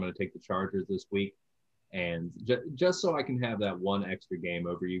up and I'm gonna take the Chargers this week, and just so I can have that one extra game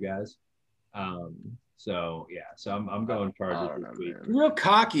over you guys. So I'm going Chargers this week. You're real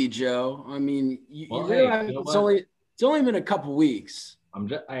cocky, Joe. I mean, you realize it's only been a couple weeks. I'm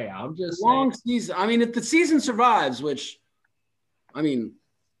just long season. I mean, if the season survives, which, I mean,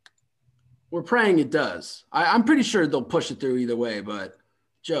 we're praying it does. I'm pretty sure they'll push it through either way. But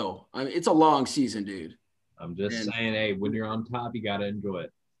Joe, I mean, it's a long season, dude. I'm just saying, hey, when you're on top, you gotta enjoy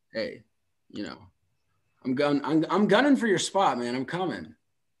it. Hey, I'm gunning for your spot, man. I'm coming.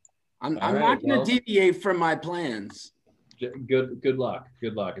 I'm not going to deviate from my plans. Good luck.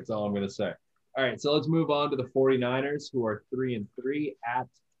 Good luck. It's all I'm going to say. All right, so let's move on to the 49ers, who are 3-3 at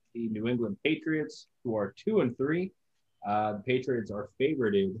the New England Patriots, who are 2-3. The Patriots are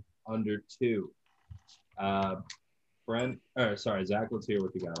favorited under 2. Zach, let's hear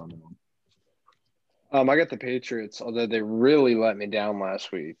what you got on that one. I got the Patriots, although they really let me down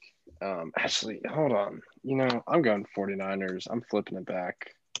last week. Actually, hold on. I'm going 49ers. I'm flipping it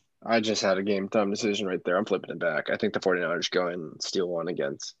back. I just had a game time decision right there. I'm flipping it back. I think the 49ers go in and steal one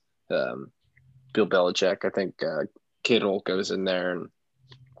against Bill Belichick. I think Kittle goes in there and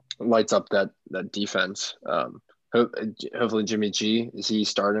lights up that defense. Hopefully Jimmy G, is he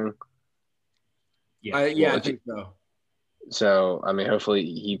starting? Yeah, I think so. So, I mean, hopefully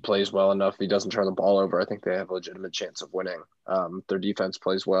he plays well enough. If he doesn't turn the ball over, I think they have a legitimate chance of winning. Their defense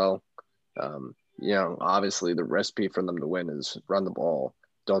plays well. Obviously the recipe for them to win is run the ball,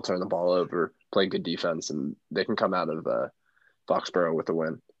 don't turn the ball over, play good defense, and they can come out of Foxborough with a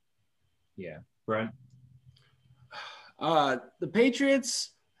win. Yeah. Brent? The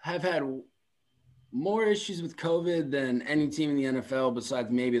Patriots have had more issues with COVID than any team in the NFL besides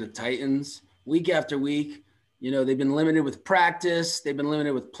maybe the Titans. Week after week, they've been limited with practice. They've been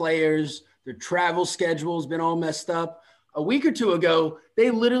limited with players. Their travel schedule's been all messed up. A week or two ago,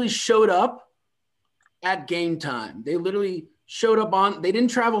 they literally showed up at game time. They literally showed up they didn't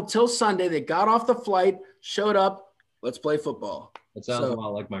travel till Sunday. They got off the flight, showed up, let's play football. It sounds a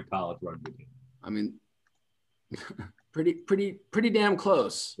lot like my college rugby team. I mean, pretty damn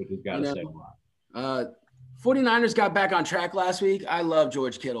close. Which has got to say a lot. 49ers got back on track last week. I love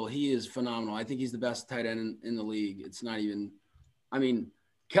George Kittle. He is phenomenal. I think he's the best tight end in the league. It's not even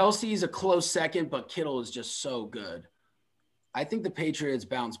 – Kelsey's a close second, but Kittle is just so good. I think the Patriots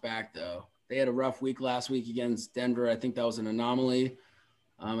bounce back, though. They had a rough week last week against Denver. I think that was an anomaly.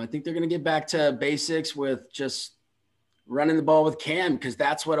 I think they're going to get back to basics with just running the ball with Cam because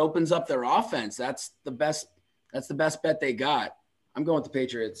that's what opens up their offense. That's the best bet they got. I'm going with the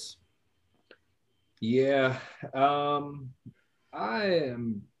Patriots. Yeah. I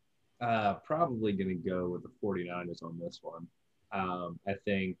am probably going to go with the 49ers on this one. I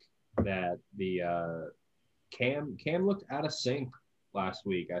think that the Cam looked out of sync last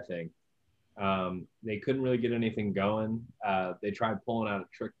week, I think. They couldn't really get anything going. They tried pulling out a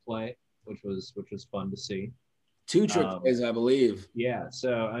trick play, which was fun to see. 2 trick plays, I believe. Yeah.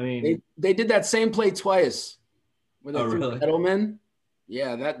 So, I mean, they did that same play twice. Where they threw really? Edelman.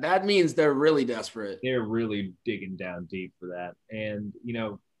 Yeah, that means they're really desperate. They're really digging down deep for that. And,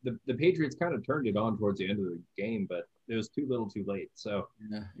 the Patriots kind of turned it on towards the end of the game, but it was too little too late. So,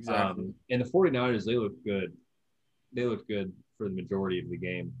 yeah, exactly. And the 49ers, they looked good. They looked good for the majority of the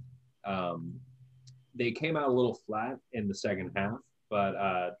game. They came out a little flat in the second half, but,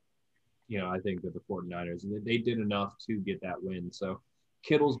 I think that the 49ers, they did enough to get that win. So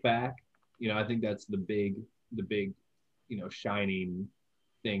Kittle's back. I think that's the big, shining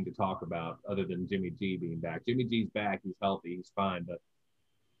thing to talk about other than Jimmy G being back. Jimmy G's back. He's healthy. He's fine. But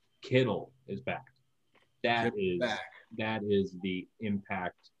Kittle is back. That is the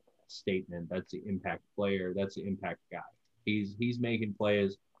impact statement. That's the impact player. That's the impact guy. He's making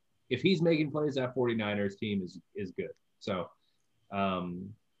plays. If he's making plays, that 49ers team is good. So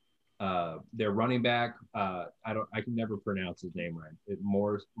their running back, I can never pronounce his name right.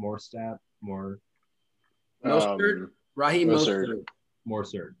 Mostert. Raheem Mostert.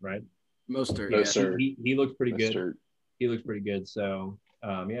 Mostert, right? Mostert. Yeah. He looks pretty good. He looks pretty good. So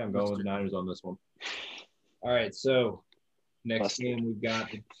I'm going with the Niners on this one. All right, so next game we've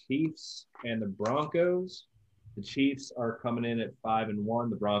got the Chiefs and the Broncos. The Chiefs are coming in at 5-1.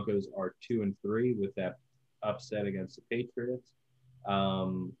 The Broncos are 2-3 with that upset against the Patriots.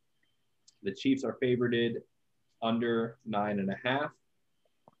 The Chiefs are favorited under 9.5.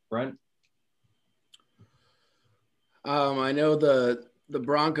 Brent? I know the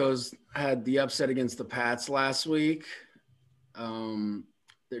Broncos had the upset against the Pats last week.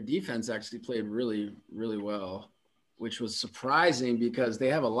 Their defense actually played really, really well, which was surprising because they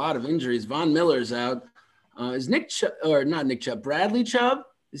have a lot of injuries. Von Miller's out. Is Bradley Chubb?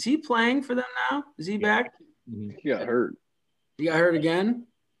 Is he playing for them now? Is he back? He got hurt. He got hurt again?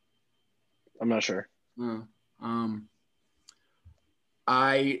 I'm not sure.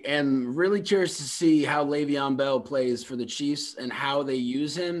 I am really curious to see how Le'Veon Bell plays for the Chiefs and how they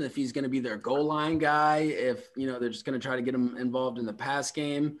use him, if he's going to be their goal line guy, if, they're just going to try to get him involved in the pass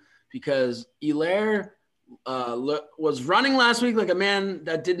game, because Hilaire was running last week like a man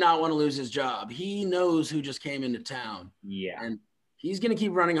that did not want to lose his job. He knows who just came into town. Yeah. And he's going to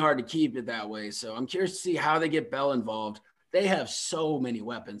keep running hard to keep it that way. So I'm curious to see how they get Bell involved. They have so many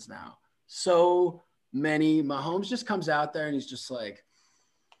weapons now. So many. Mahomes just comes out there and he's just like,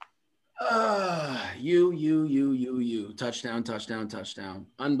 you. Touchdown.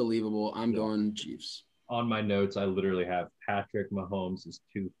 Unbelievable. I'm going Chiefs. On my notes, I literally have Patrick Mahomes is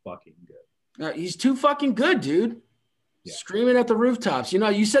too fucking good. He's too fucking good, dude. Yeah. Screaming at the rooftops.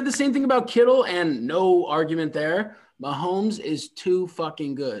 You said the same thing about Kittle, and no argument there. Mahomes is too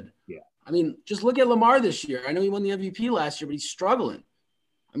fucking good. Yeah. I mean, just look at Lamar this year. I know he won the MVP last year, but he's struggling.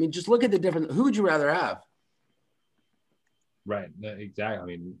 I mean, just look at the different. Who would you rather have? Right. Exactly. I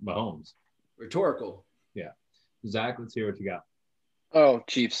mean, Mahomes. Rhetorical. Yeah. Zach, let's hear what you got. Oh,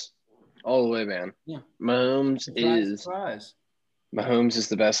 Chiefs, all the way, man. Yeah. Mahomes Surprise. is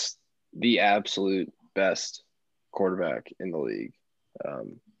the absolute best quarterback in the league.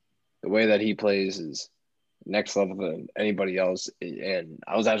 The way that he plays is next level than anybody else. And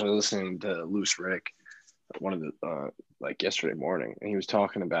I was actually listening to Louis Rick, one of the like yesterday morning, and he was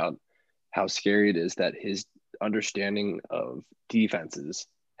talking about how scary it is that his understanding of defenses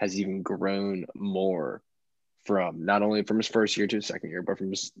has even grown more from not only from his first year to his second year, but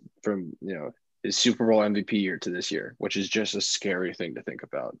from his Super Bowl MVP year to this year, which is just a scary thing to think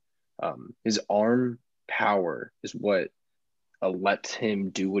about. His arm power is what lets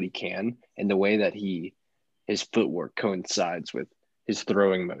him do what he can, and the way that his footwork coincides with his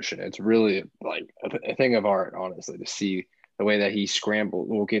throwing motion. It's really like a thing of art, honestly, to see the way that he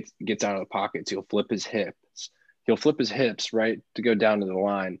scrambles, gets out of the pockets. He'll flip his hips right to go down to the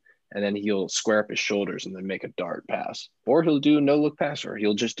line, and then he'll square up his shoulders and then make a dart pass, or he'll do a no look pass, or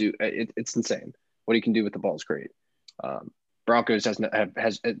he'll just do it. It's insane what he can do with the ball is great. Broncos will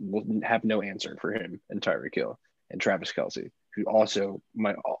have no answer for him and Tyreek Hill and Travis Kelce, who also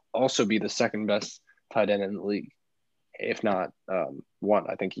might also be the second best tight end in the league, if not one.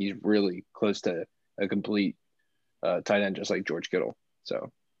 I think he's really close to a complete tight end, just like George Kittle.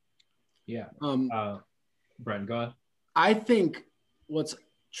 So, yeah. Brent, go ahead. I think what's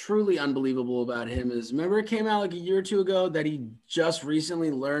truly unbelievable about him is, remember it came out like a year or two ago that he just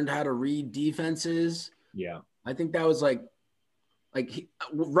recently learned how to read defenses. Yeah. I think that was right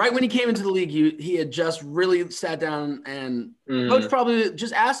when he came into the league, he had just really sat down and coach probably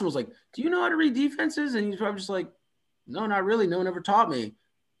just asked him, was like, do you know how to read defenses? And he's probably just like, no, not really. No one ever taught me.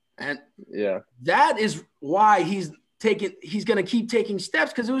 And yeah, that is why he's going to keep taking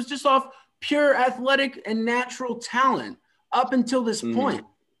steps, because it was just off pure athletic and natural talent up until this point.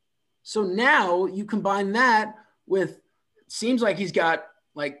 So now you combine that with, seems like he's got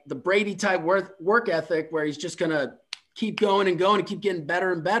like the Brady type work ethic where he's just going to keep going and going and keep getting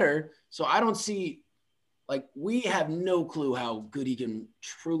better and better. So I don't see, like, we have no clue how good he can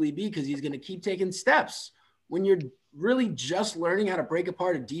truly be, because he's going to keep taking steps. When you're really just learning how to break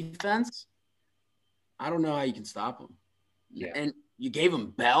apart a defense, I don't know how you can stop him. Yeah. And you gave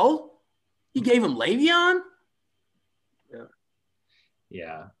him Bell? You gave him Le'Veon? Yeah.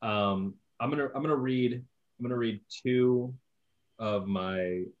 Yeah. I'm gonna read two of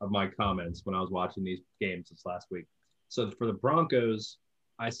my comments when I was watching these games this last week. So for the Broncos,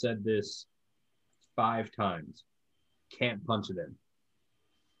 I said this 5 times. Can't punch it in.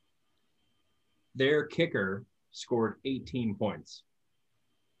 Their kicker scored 18 points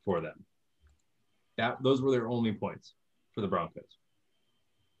for them. Those were their only points for the Broncos.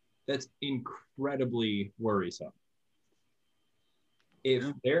 That's incredibly worrisome. If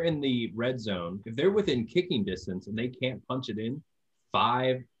they're in the red zone, if they're within kicking distance and they can't punch it in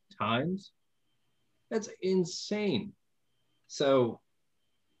 5 times, that's insane. So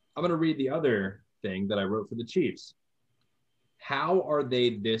I'm going to read the other thing that I wrote for the Chiefs. How are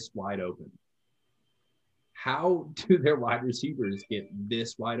they this wide open? How do their wide receivers get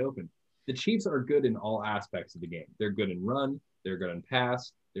this wide open? The Chiefs are good in all aspects of the game. They're good in run. They're good in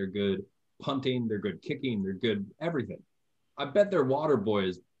pass. They're good punting. They're good kicking. They're good everything. I bet their water boy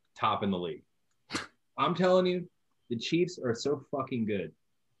is top in the league. I'm telling you, the Chiefs are so fucking good.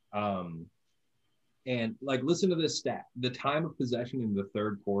 And like, listen to this stat. The time of possession in the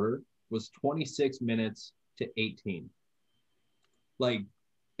third quarter was 26 minutes to 18. Like,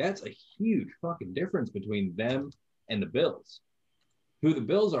 that's a huge fucking difference between them and the Bills, who the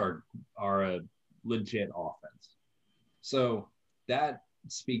Bills are a legit offense. So that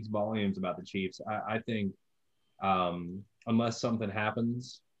speaks volumes about the Chiefs. I think unless something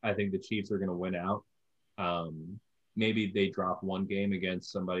happens, I think the Chiefs are going to win out. Maybe they drop one game against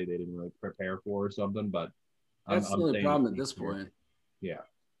somebody they didn't really prepare for or something, but that's the only problem at this point. Yeah.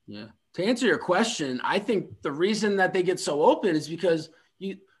 Yeah. To answer your question, I think the reason that they get so open is because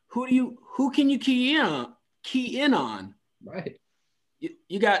who can you key in on? Right.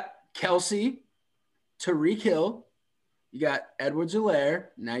 You got Kelce, Tyreek Hill, you got Edwards-Helaire,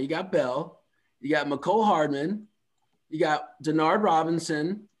 now you got Bell, you got McCole Hardman, you got Denard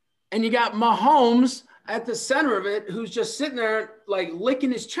Robinson, and you got Mahomes at the center of it, who's just sitting there like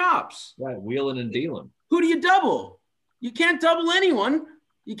licking his chops. Right, wheeling and dealing. Who do you double? You can't double anyone.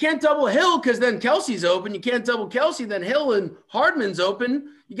 You can't double Hill because then Kelsey's open. You can't double Kelce, then Hill and Hardman's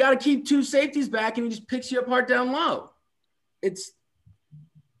open. You got to keep 2 safeties back, and he just picks you apart down low. It's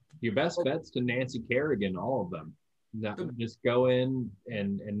your best bet's to Nancy Kerrigan, all of them. No, just go in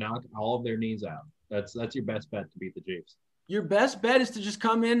and knock all of their knees out. That's your best bet to beat the Chiefs. Your best bet is to just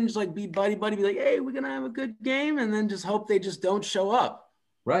come in and just like be buddy, be like, hey, we're gonna have a good game, and then just hope they just don't show up.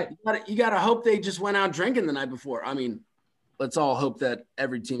 Right. You gotta hope they just went out drinking the night before. I mean, let's all hope that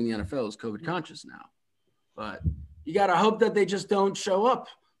every team in the NFL is COVID conscious now. But you gotta hope that they just don't show up.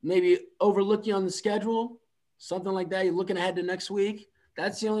 Maybe overlook you on the schedule, something like that. You're looking ahead to next week.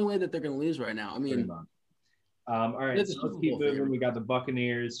 That's the only way that they're gonna lose right now. I mean, all right, so let's keep moving. We got the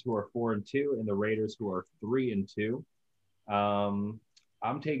Buccaneers who are 4-2 and the Raiders who are 3-2.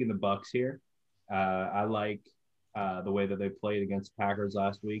 I'm taking the Bucs here. I like the way that they played against Packers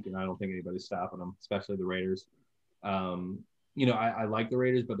last week, and I don't think anybody's stopping them, especially the Raiders. I like the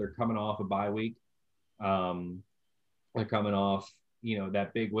Raiders, but they're coming off a bye week. They're coming off,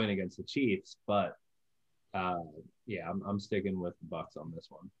 that big win against the Chiefs, but I'm sticking with the Bucs on this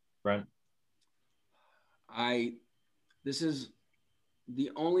one. Brent? This is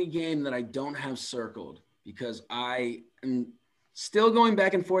the only game that I don't have circled because I am still going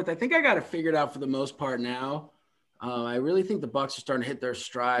back and forth. I think I got it figured out for the most part now. I really think the Bucs are starting to hit their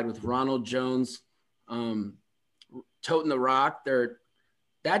stride with Ronald Jones toting the rock.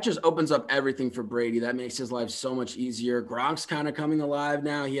 That just opens up everything for Brady. That makes his life so much easier. Gronk's kind of coming alive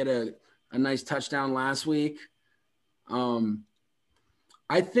now. He had a nice touchdown last week.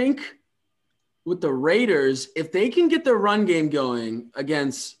 I think with the Raiders, if they can get their run game going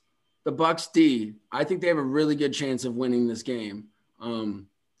against the Bucs D, I think they have a really good chance of winning this game. I'm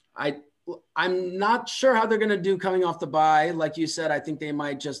not sure how they're going to do coming off the bye. Like you said, I think they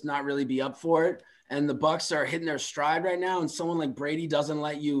might just not really be up for it. And the Bucs are hitting their stride right now. And someone like Brady doesn't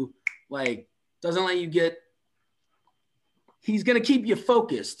let you get, he's going to keep you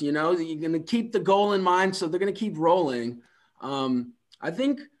focused. You're going to keep the goal in mind. So they're going to keep rolling. I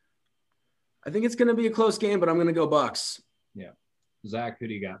think it's going to be a close game, but I'm going to go Bucs. Yeah. Zach, who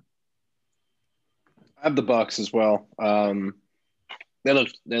do you got? I have the Bucs as well. They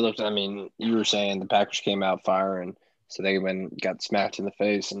looked. I mean, you were saying the Packers came out firing, so they got smacked in the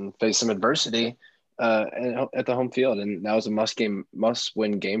face and faced some adversity at the home field, and that was a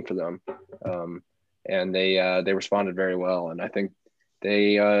must-win game for them. And they responded very well, and I think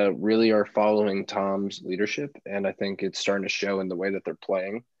they really are following Tom's leadership, and I think it's starting to show in the way that they're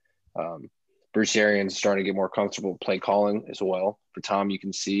playing. Bruce Arians is starting to get more comfortable play calling as well. For Tom, you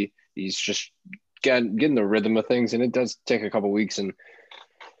can see he's just getting the rhythm of things, and it does take a couple of weeks. And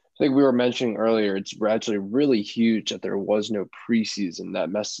I think we were mentioning earlier, it's actually really huge that there was no preseason.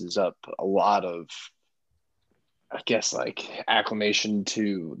 That messes up a lot of, I guess, like acclimation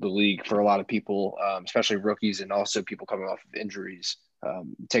to the league for a lot of people, especially rookies and also people coming off of injuries.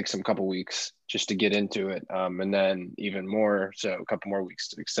 It takes them a couple of weeks just to get into it, and then even more so a couple more weeks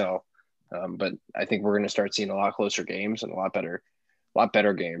to excel. But I think we're going to start seeing a lot closer games and a lot better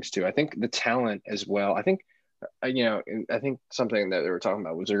games too. I think the talent as well. I think something that they were talking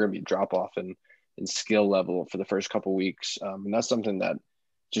about was there going to be a drop off in skill level for the first couple of weeks, and that's something that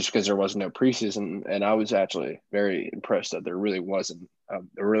just because there was no preseason, and I was actually very impressed that there really wasn't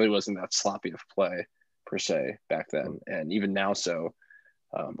that sloppy of play per se back then, and even now. So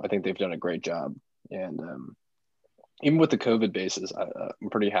I think they've done a great job, and even with the COVID basis, I'm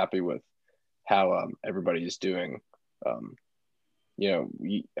pretty happy with how everybody is doing.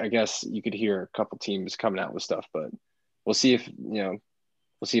 I guess you could hear a couple teams coming out with stuff, but we'll see if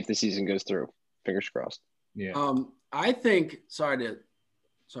the season goes through. Fingers crossed. Yeah. I think. Sorry, Joe.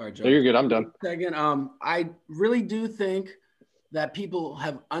 No, you're good. I'm done. Second, I really do think that people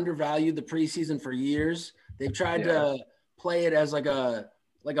have undervalued the preseason for years. They've tried to play it as like a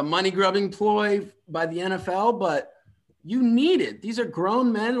money grubbing ploy by the NFL, but you need it. These are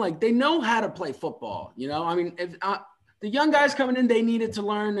grown men. Like, they know how to play football. I mean, if the young guys coming in, they needed to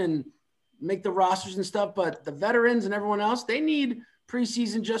learn and make the rosters and stuff, but the veterans and everyone else, they need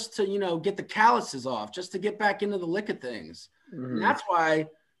preseason just to, get the calluses off, just to get back into the lick of things. Mm-hmm. And that's why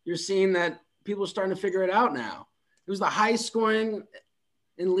you're seeing that people are starting to figure it out now. It was the highest scoring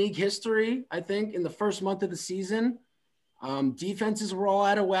in league history, I think, in the first month of the season. Defenses were all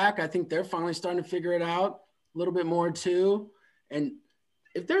out of whack. I think they're finally starting to figure it out a little bit more too. And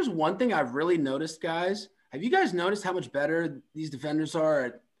if there's one thing I've really noticed, guys, have you guys noticed how much better these defenders are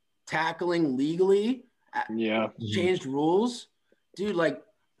at tackling legally? Yeah. Changed rules? Dude, like,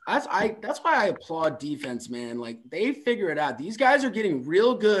 that's why I applaud defense, man. Like, they figure it out. These guys are getting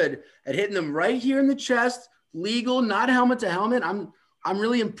real good at hitting them right here in the chest, legal, not helmet to helmet. I'm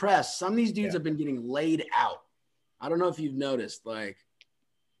really impressed. Some of these dudes have been getting laid out. I don't know if you've noticed, like.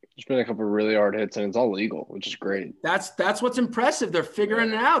 There's been a couple of really hard hits, and it's all legal, which is great. That's what's impressive. They're figuring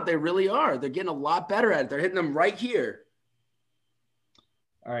it out. They really are. They're getting a lot better at it. They're hitting them right here.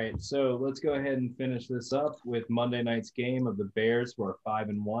 All right, so let's go ahead and finish this up with Monday night's game of the Bears, who are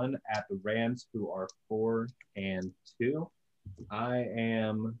 5-1, at the Rams, who are 4-2. I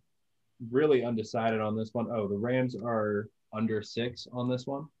am really undecided on this one. Oh, the Rams are under 6 on this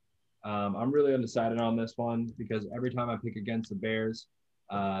one. I'm really undecided on this one because every time I pick against the Bears,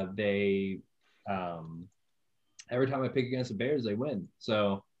 they win.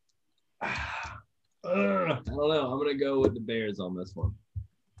 So I don't know. I'm gonna go with the Bears on this one.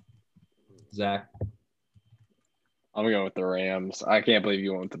 Zach, I'm going with the Rams. I can't believe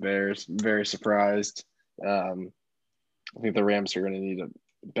you went with the Bears. Very surprised. I think the Rams are going to need to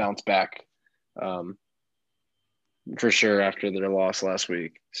bounce back for sure after their loss last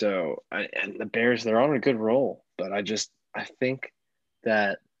week. So, and the Bears, they're on a good roll, but I think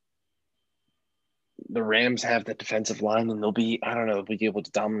that the Rams have the defensive line, and they'll be able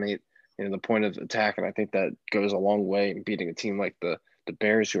to dominate the point of attack, and I think that goes a long way in beating a team like the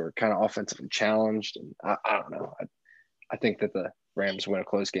Bears, who are kind of offensively challenged. And I don't know. I think that the Rams win a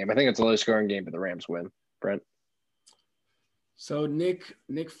close game. I think it's a low-scoring game, but the Rams win. Brent? So Nick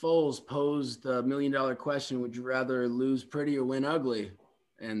Foles posed the $1 million question: would you rather lose pretty or win ugly?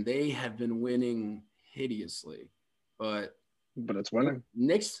 And they have been winning hideously, but it's winning.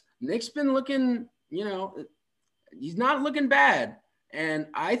 Nick's been looking. He's not looking bad. And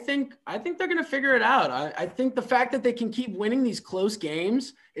I think they're going to figure it out. I think the fact that they can keep winning these close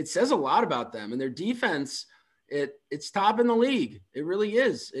games, it says a lot about them. And their defense, it's top in the league. It really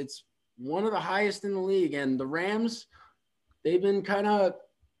is. It's one of the highest in the league. And the Rams, they do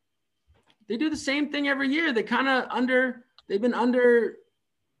the same thing every year. They've been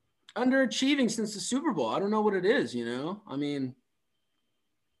underachieving since the Super Bowl. I don't know what it is, I mean,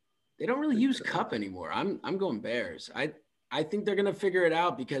 they don't really use Cup anymore. I'm going Bears. I think they're going to figure it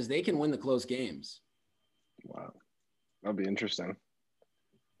out because they can win the close games. Wow. That'll be interesting.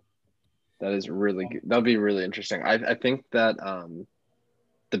 That is really good. That'll be really interesting. I think that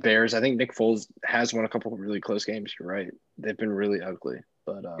the Bears, I think Nick Foles has won a couple of really close games. You're right. They've been really ugly.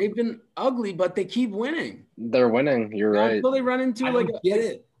 But they've been ugly, but they keep winning. They're winning. You're right. Until they run into I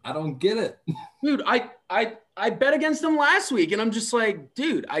don't get it. Dude, I bet against them last week, and I'm just like,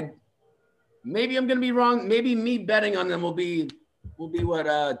 dude, maybe I'm going to be wrong. Maybe me betting on them will be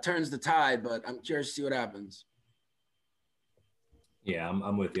what turns the tide, but I'm curious to see what happens. Yeah,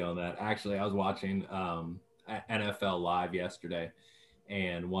 I'm with you on that. Actually, I was watching NFL Live yesterday,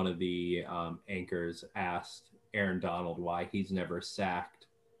 and one of the anchors asked Aaron Donald why he's never sacked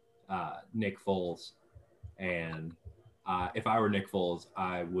Nick Foles. And if I were Nick Foles,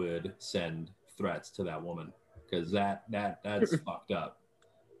 I would send threats to that woman because that's fucked up.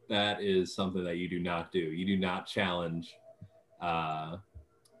 That is something that you do not do. You do not challenge.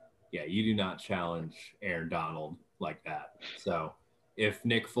 You do not challenge Aaron Donald like that. So if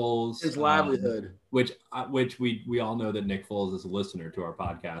Nick Foles, his livelihood, which we all know that Nick Foles is a listener to our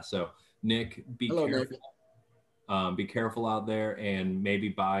podcast. So Nick, be careful. Nick. Be careful out there, and maybe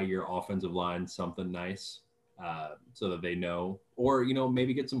buy your offensive line something nice, so that they know, or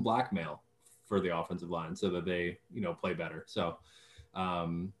maybe get some blackmail for the offensive line so that they play better. So.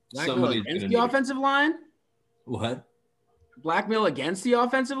 Blackmail against the offensive line? What? Blackmail against the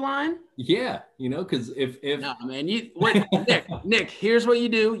offensive line? Yeah, because if no, man, Nick, here's what you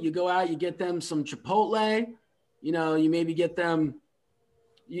do: you go out, you get them some Chipotle, you maybe get them,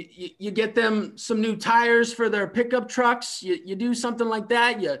 you get them some new tires for their pickup trucks. You do something like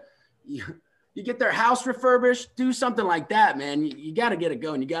that. You get their house refurbished. Do something like that, man. You got to get it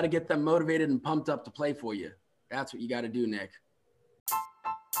going. You got to get them motivated and pumped up to play for you. That's what you got to do, Nick.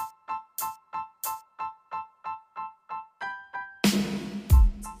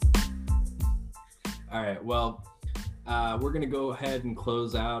 All right, well, we're going to go ahead and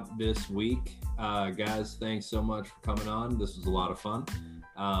close out this week. Guys, thanks so much for coming on. This was a lot of fun.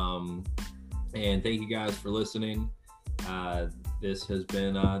 And thank you guys for listening. This has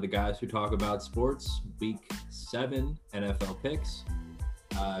been the Guys Who Talk About Sports, Week 7 NFL picks.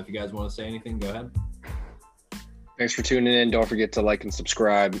 If you guys want to say anything, go ahead. Thanks for tuning in. Don't forget to like and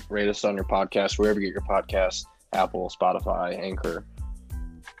subscribe. Rate us on your podcast, wherever you get your podcasts, Apple, Spotify, Anchor.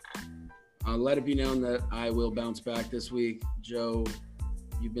 Let it be known that I will bounce back this week. Joe,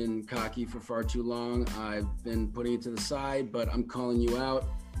 you've been cocky for far too long. I've been putting it to the side, but I'm calling you out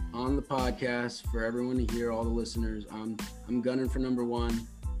on the podcast for everyone to hear, all the listeners. I'm gunning for number 1.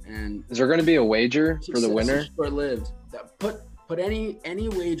 And is there going to be a wager for the winner? Short-lived. Put any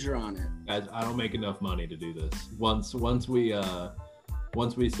wager on it. Guys, I don't make enough money to do this. Once we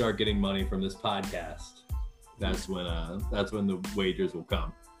once we start getting money from this podcast, that's when the wagers will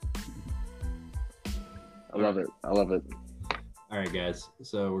come. I love it. All right, guys.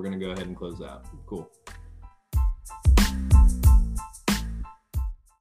 So we're gonna go ahead and close out. Cool.